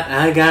I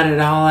got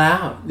it all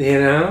out. You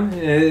know,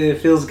 it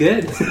feels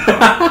good.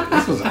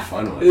 This was a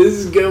fun one. This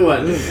is a good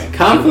one.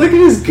 Conflict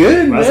is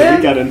good, man. So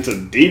we got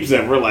into deeps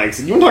and we're like,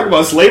 so you want to talk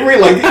about slavery?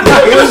 Like,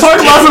 let's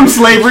talk about some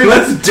slavery.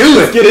 Let's do it.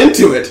 Let's get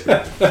into it.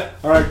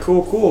 All right,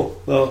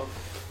 cool. Well,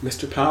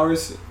 Mr.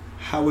 Powers,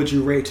 how would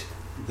you rate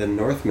The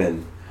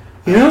Northman?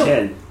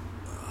 10.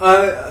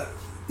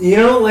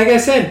 Like I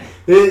said,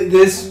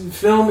 this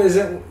film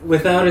isn't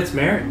without its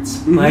merits.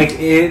 Mm-hmm. Like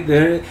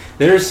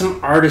there's some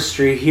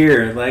artistry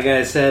here, like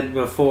I said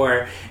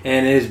before,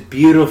 and it is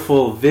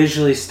beautiful,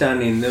 visually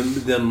stunning.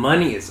 The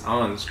money is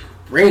on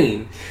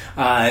screen.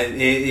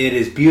 It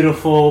is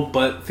beautiful,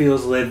 but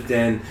feels lived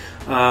in.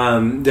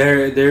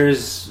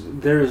 There's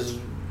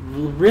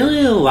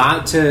really a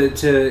lot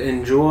to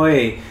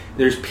enjoy.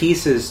 There's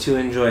pieces to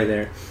enjoy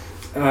there.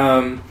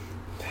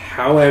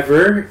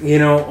 However,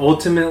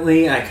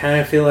 ultimately, I kind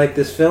of feel like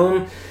this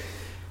film,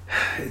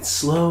 it's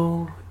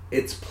slow,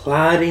 it's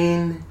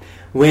plodding.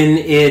 When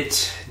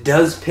it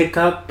does pick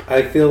up,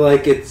 I feel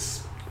like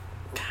it's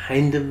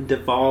kind of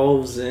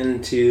devolves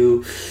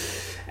into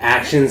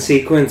action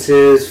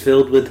sequences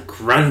filled with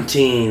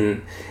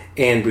grunting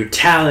and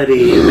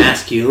brutality and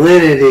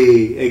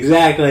masculinity.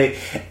 Exactly.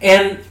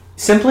 And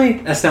simply,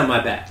 that's not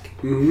my bag.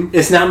 Mm-hmm.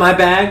 It's not my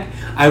bag.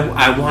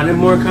 I wanted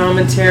more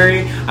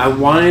commentary. I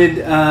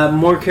wanted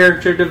more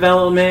character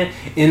development,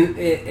 and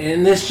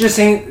this just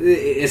ain't.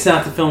 It's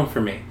not the film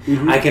for me.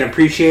 Mm-hmm. I can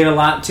appreciate a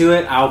lot to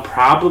it. I'll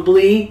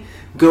probably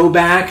go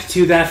back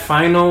to that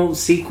final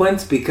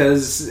sequence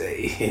because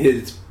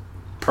it's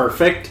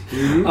perfect,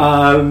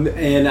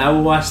 and I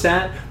will watch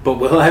that. But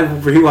will I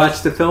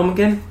rewatch the film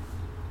again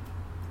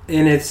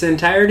in its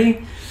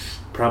entirety?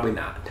 Probably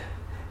not.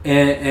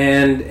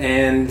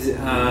 And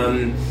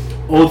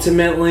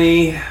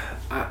ultimately,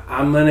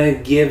 I'm gonna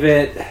give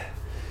it.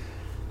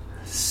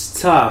 It's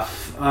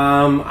tough.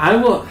 I'm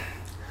gonna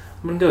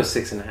go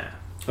 6.5.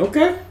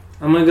 Okay.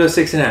 I'm gonna go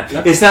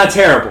 6.5. It's not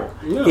terrible.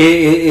 No.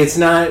 It's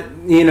not,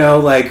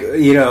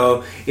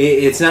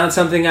 it's not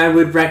something I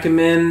would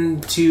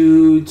recommend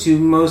to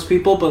most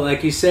people. But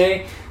like you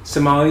say,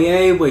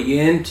 sommelier, what you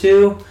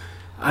into?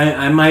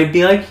 I might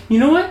be like, you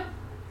know what?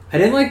 I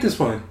didn't like this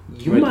one.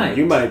 You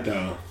might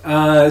though.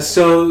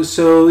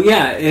 So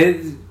yeah,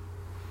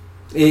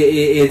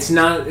 it's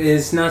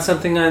not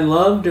something I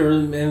loved or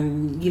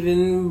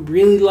even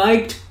really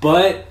liked,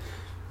 but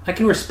I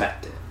can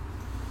respect it.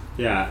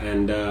 Yeah,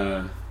 and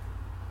I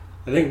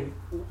think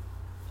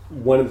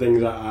one of the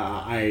things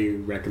I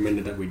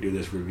recommended that we do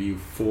this review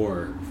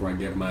for, before I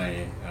give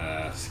my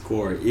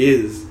score,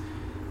 is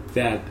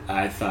that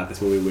I thought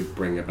this movie would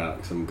bring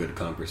about some good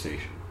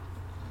conversation.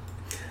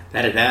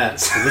 That it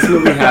has. This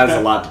movie has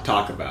a lot to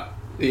talk about.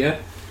 Yeah.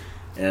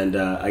 And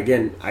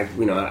again,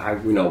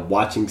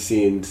 watching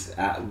scenes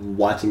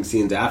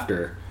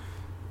after,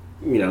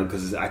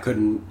 because I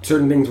couldn't.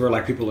 Certain things where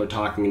like people are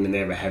talking and they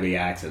have a heavy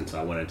accent, so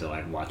I wanted to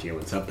like watch it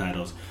with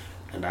subtitles,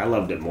 and I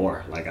loved it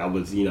more. Like I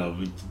was,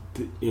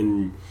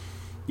 from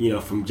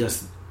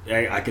just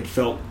I could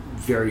felt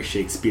very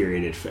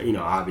Shakespearean. It,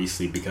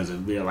 obviously because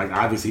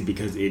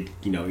it,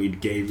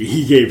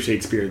 he gave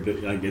Shakespeare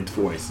its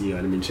voice. You know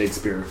what I mean?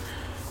 Shakespeare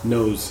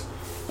knows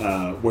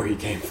where he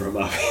came from,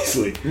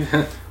 obviously.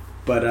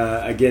 But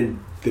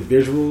again, the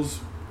visuals,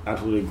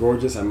 absolutely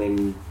gorgeous. I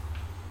mean,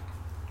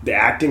 the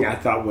acting I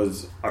thought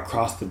was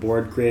across the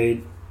board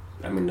great.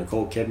 I mean,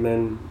 Nicole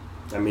Kidman.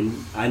 I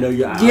mean, I know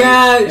you.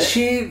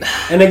 She.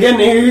 And again,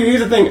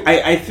 here's the thing.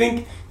 I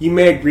think you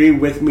may agree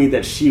with me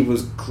that she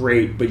was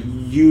great, but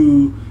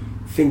you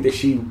think that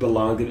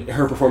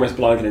her performance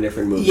belonged in a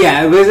different movie.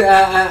 Yeah, it was.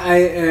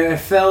 I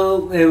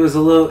felt it was a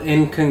little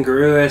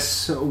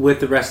incongruous with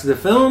the rest of the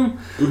film.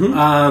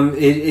 Mm-hmm.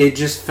 It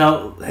just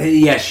felt.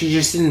 Yeah, she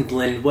just didn't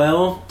blend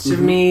well to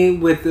me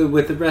with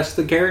the rest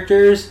of the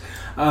characters.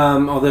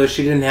 Although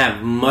she didn't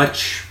have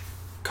much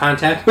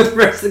contact with the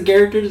rest of the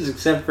characters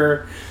except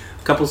for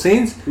a couple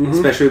scenes,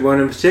 especially one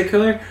in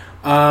particular.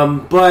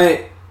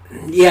 But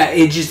yeah,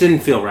 it just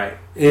didn't feel right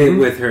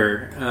with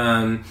her.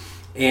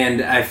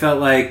 And I felt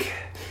like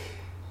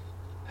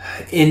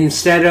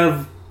instead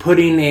of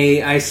putting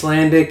a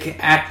Icelandic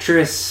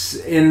actress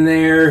in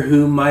there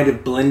who might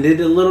have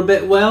blended a little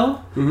bit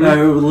well, or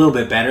a little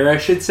bit better, I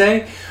should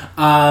say,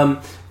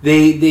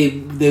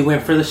 they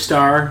went for the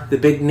star, the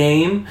big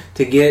name,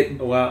 to get.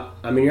 Well,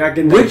 I mean, you're not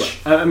getting to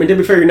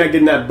be fair, you're not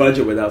getting that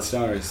budget without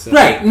stars. So.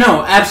 Right?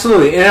 No,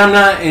 absolutely, and I'm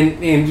not.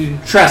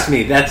 And trust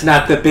me, that's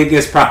not the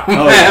biggest problem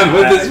I have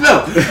with this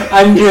film.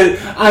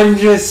 I'm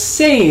just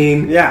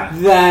saying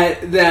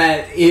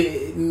that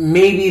it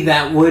maybe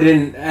that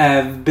wouldn't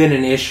have been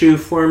an issue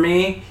for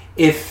me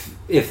if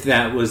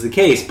that was the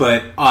case,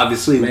 but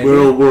obviously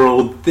real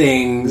world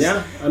things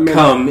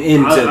come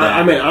into that.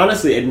 I mean,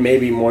 honestly, it may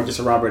be more just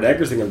a Robert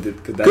Eggers thing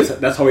because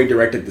that's how he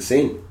directed the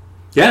scene.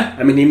 Yeah,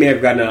 I mean, he may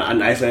have gotten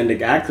an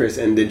Icelandic actress,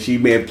 and then she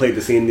may have played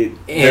the scene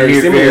very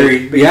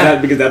similarly.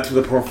 Because that's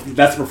the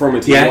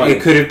performance he wanted.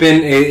 It could have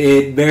been.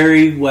 It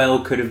very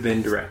well could have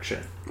been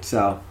direction.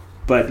 So,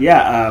 but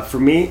yeah, for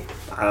me,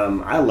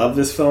 I love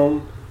this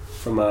film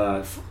from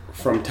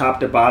top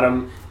to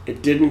bottom.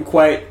 It didn't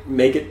quite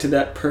make it to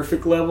that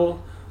perfect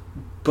level,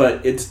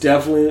 but it's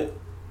definitely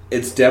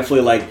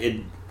like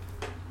it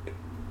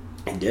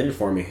did it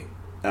for me.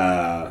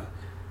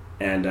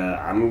 And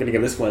I'm gonna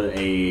give this one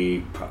a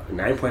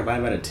 9.5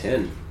 out of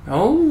 10.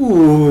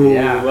 Oh,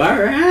 yeah!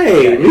 All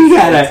right, yeah, we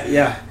gotta.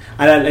 Yeah,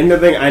 and the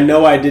thing I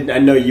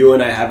know you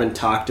and I haven't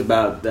talked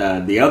about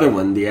the other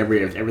one, the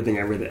everything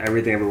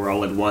everywhere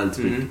all at once.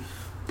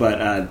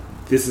 But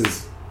this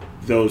is.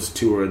 Those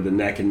two are the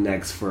neck and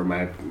necks for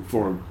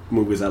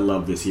movies I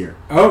love this year.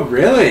 Oh,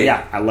 really?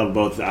 Yeah, I love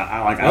both.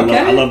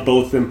 I love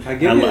both of them,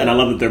 and I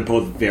love that they're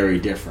both very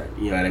different.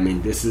 You know what I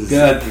mean? This is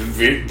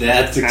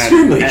that's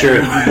extremely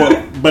true.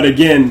 But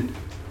again,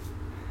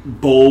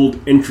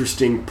 bold,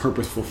 interesting,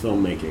 purposeful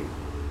filmmaking.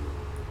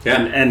 Yeah,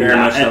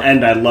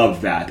 and I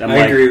love that. I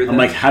agree with that. I'm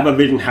like, have a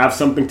vision, have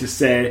something to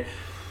say,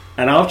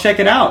 and I'll check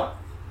it out.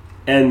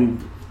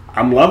 And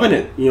I'm loving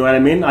it. You know what I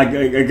mean?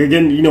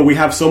 Again, we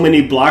have so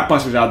many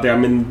blockbusters out there. I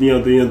mean,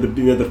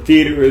 the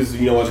theater is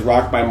was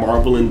rocked by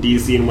Marvel and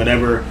DC and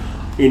whatever.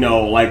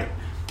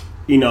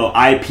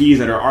 IPs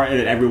that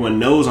everyone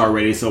knows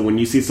already. So when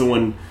you see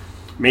someone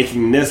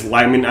making this,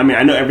 I mean,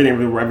 I know Everything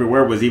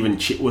Everywhere was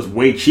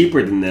way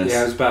cheaper than this.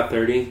 Yeah, it was about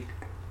 30.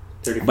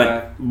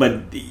 35.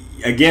 But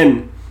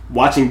again,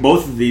 watching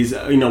both of these,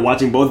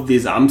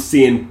 I'm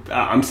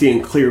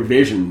seeing clear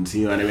visions.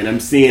 You know what I mean? I'm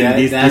seeing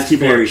these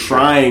people are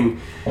trying,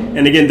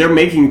 and again, they're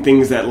making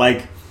things that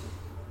like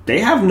they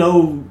have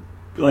no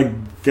like.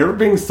 They're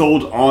being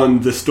sold on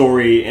the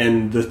story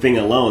and the thing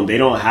alone. They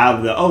don't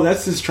have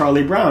that's just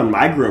Charlie Brown.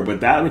 I grew up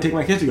with that. Let me take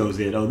my kids to go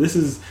see it. Oh, this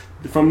is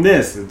from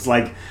this. It's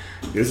like,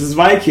 this is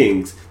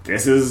Vikings.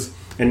 This is,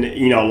 and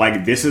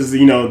this is,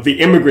 the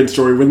immigrant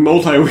story with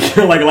told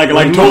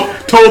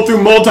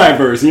through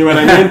multiverse. You know what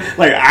I mean?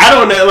 Like, I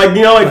don't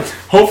know,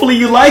 hopefully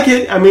you like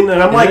it. I mean,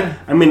 and I'm like,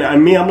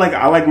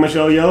 I like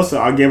Michelle Yeoh, so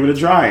I'll give it a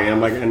try.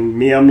 And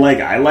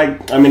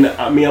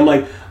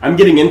I'm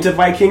getting into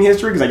Viking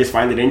history because I just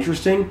find it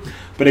interesting.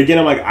 But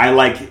again,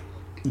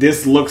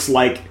 this looks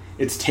like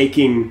it's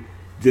taking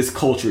this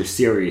culture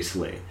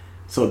seriously.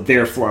 So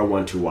therefore I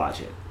want to watch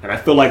it. And I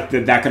feel like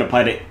that could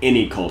apply to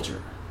any culture.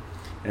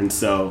 And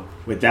so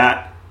with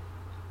that,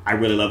 I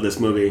really love this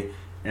movie.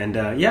 And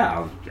I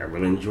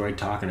really enjoyed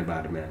talking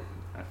about it, man.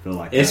 I feel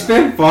like it's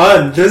been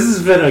fun. This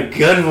has been a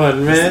good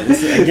one, man. I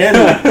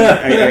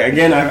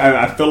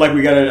feel like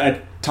we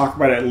gotta talk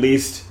about it at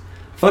least.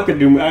 I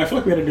feel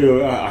like we had to do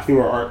a few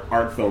more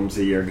art films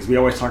a year because we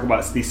always talk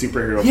about these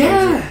superhero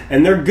films,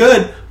 and they're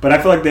good, but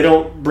I feel like they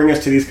don't bring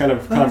us to these kind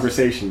of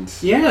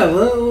conversations. Yeah,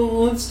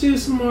 let's do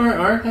some more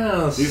art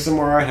house. Do some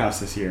more art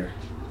house this year.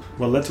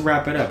 Well, let's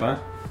wrap it up, huh?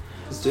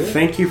 Let's do it.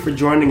 Thank you for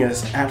joining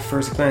us at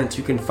First Glance.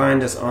 You can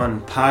find us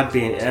on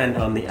Podbean and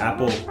on the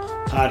Apple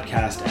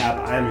Podcast app.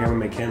 I am Herman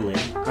McKinley.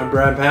 I'm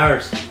Brad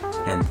Powers.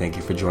 And thank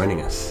you for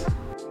joining us.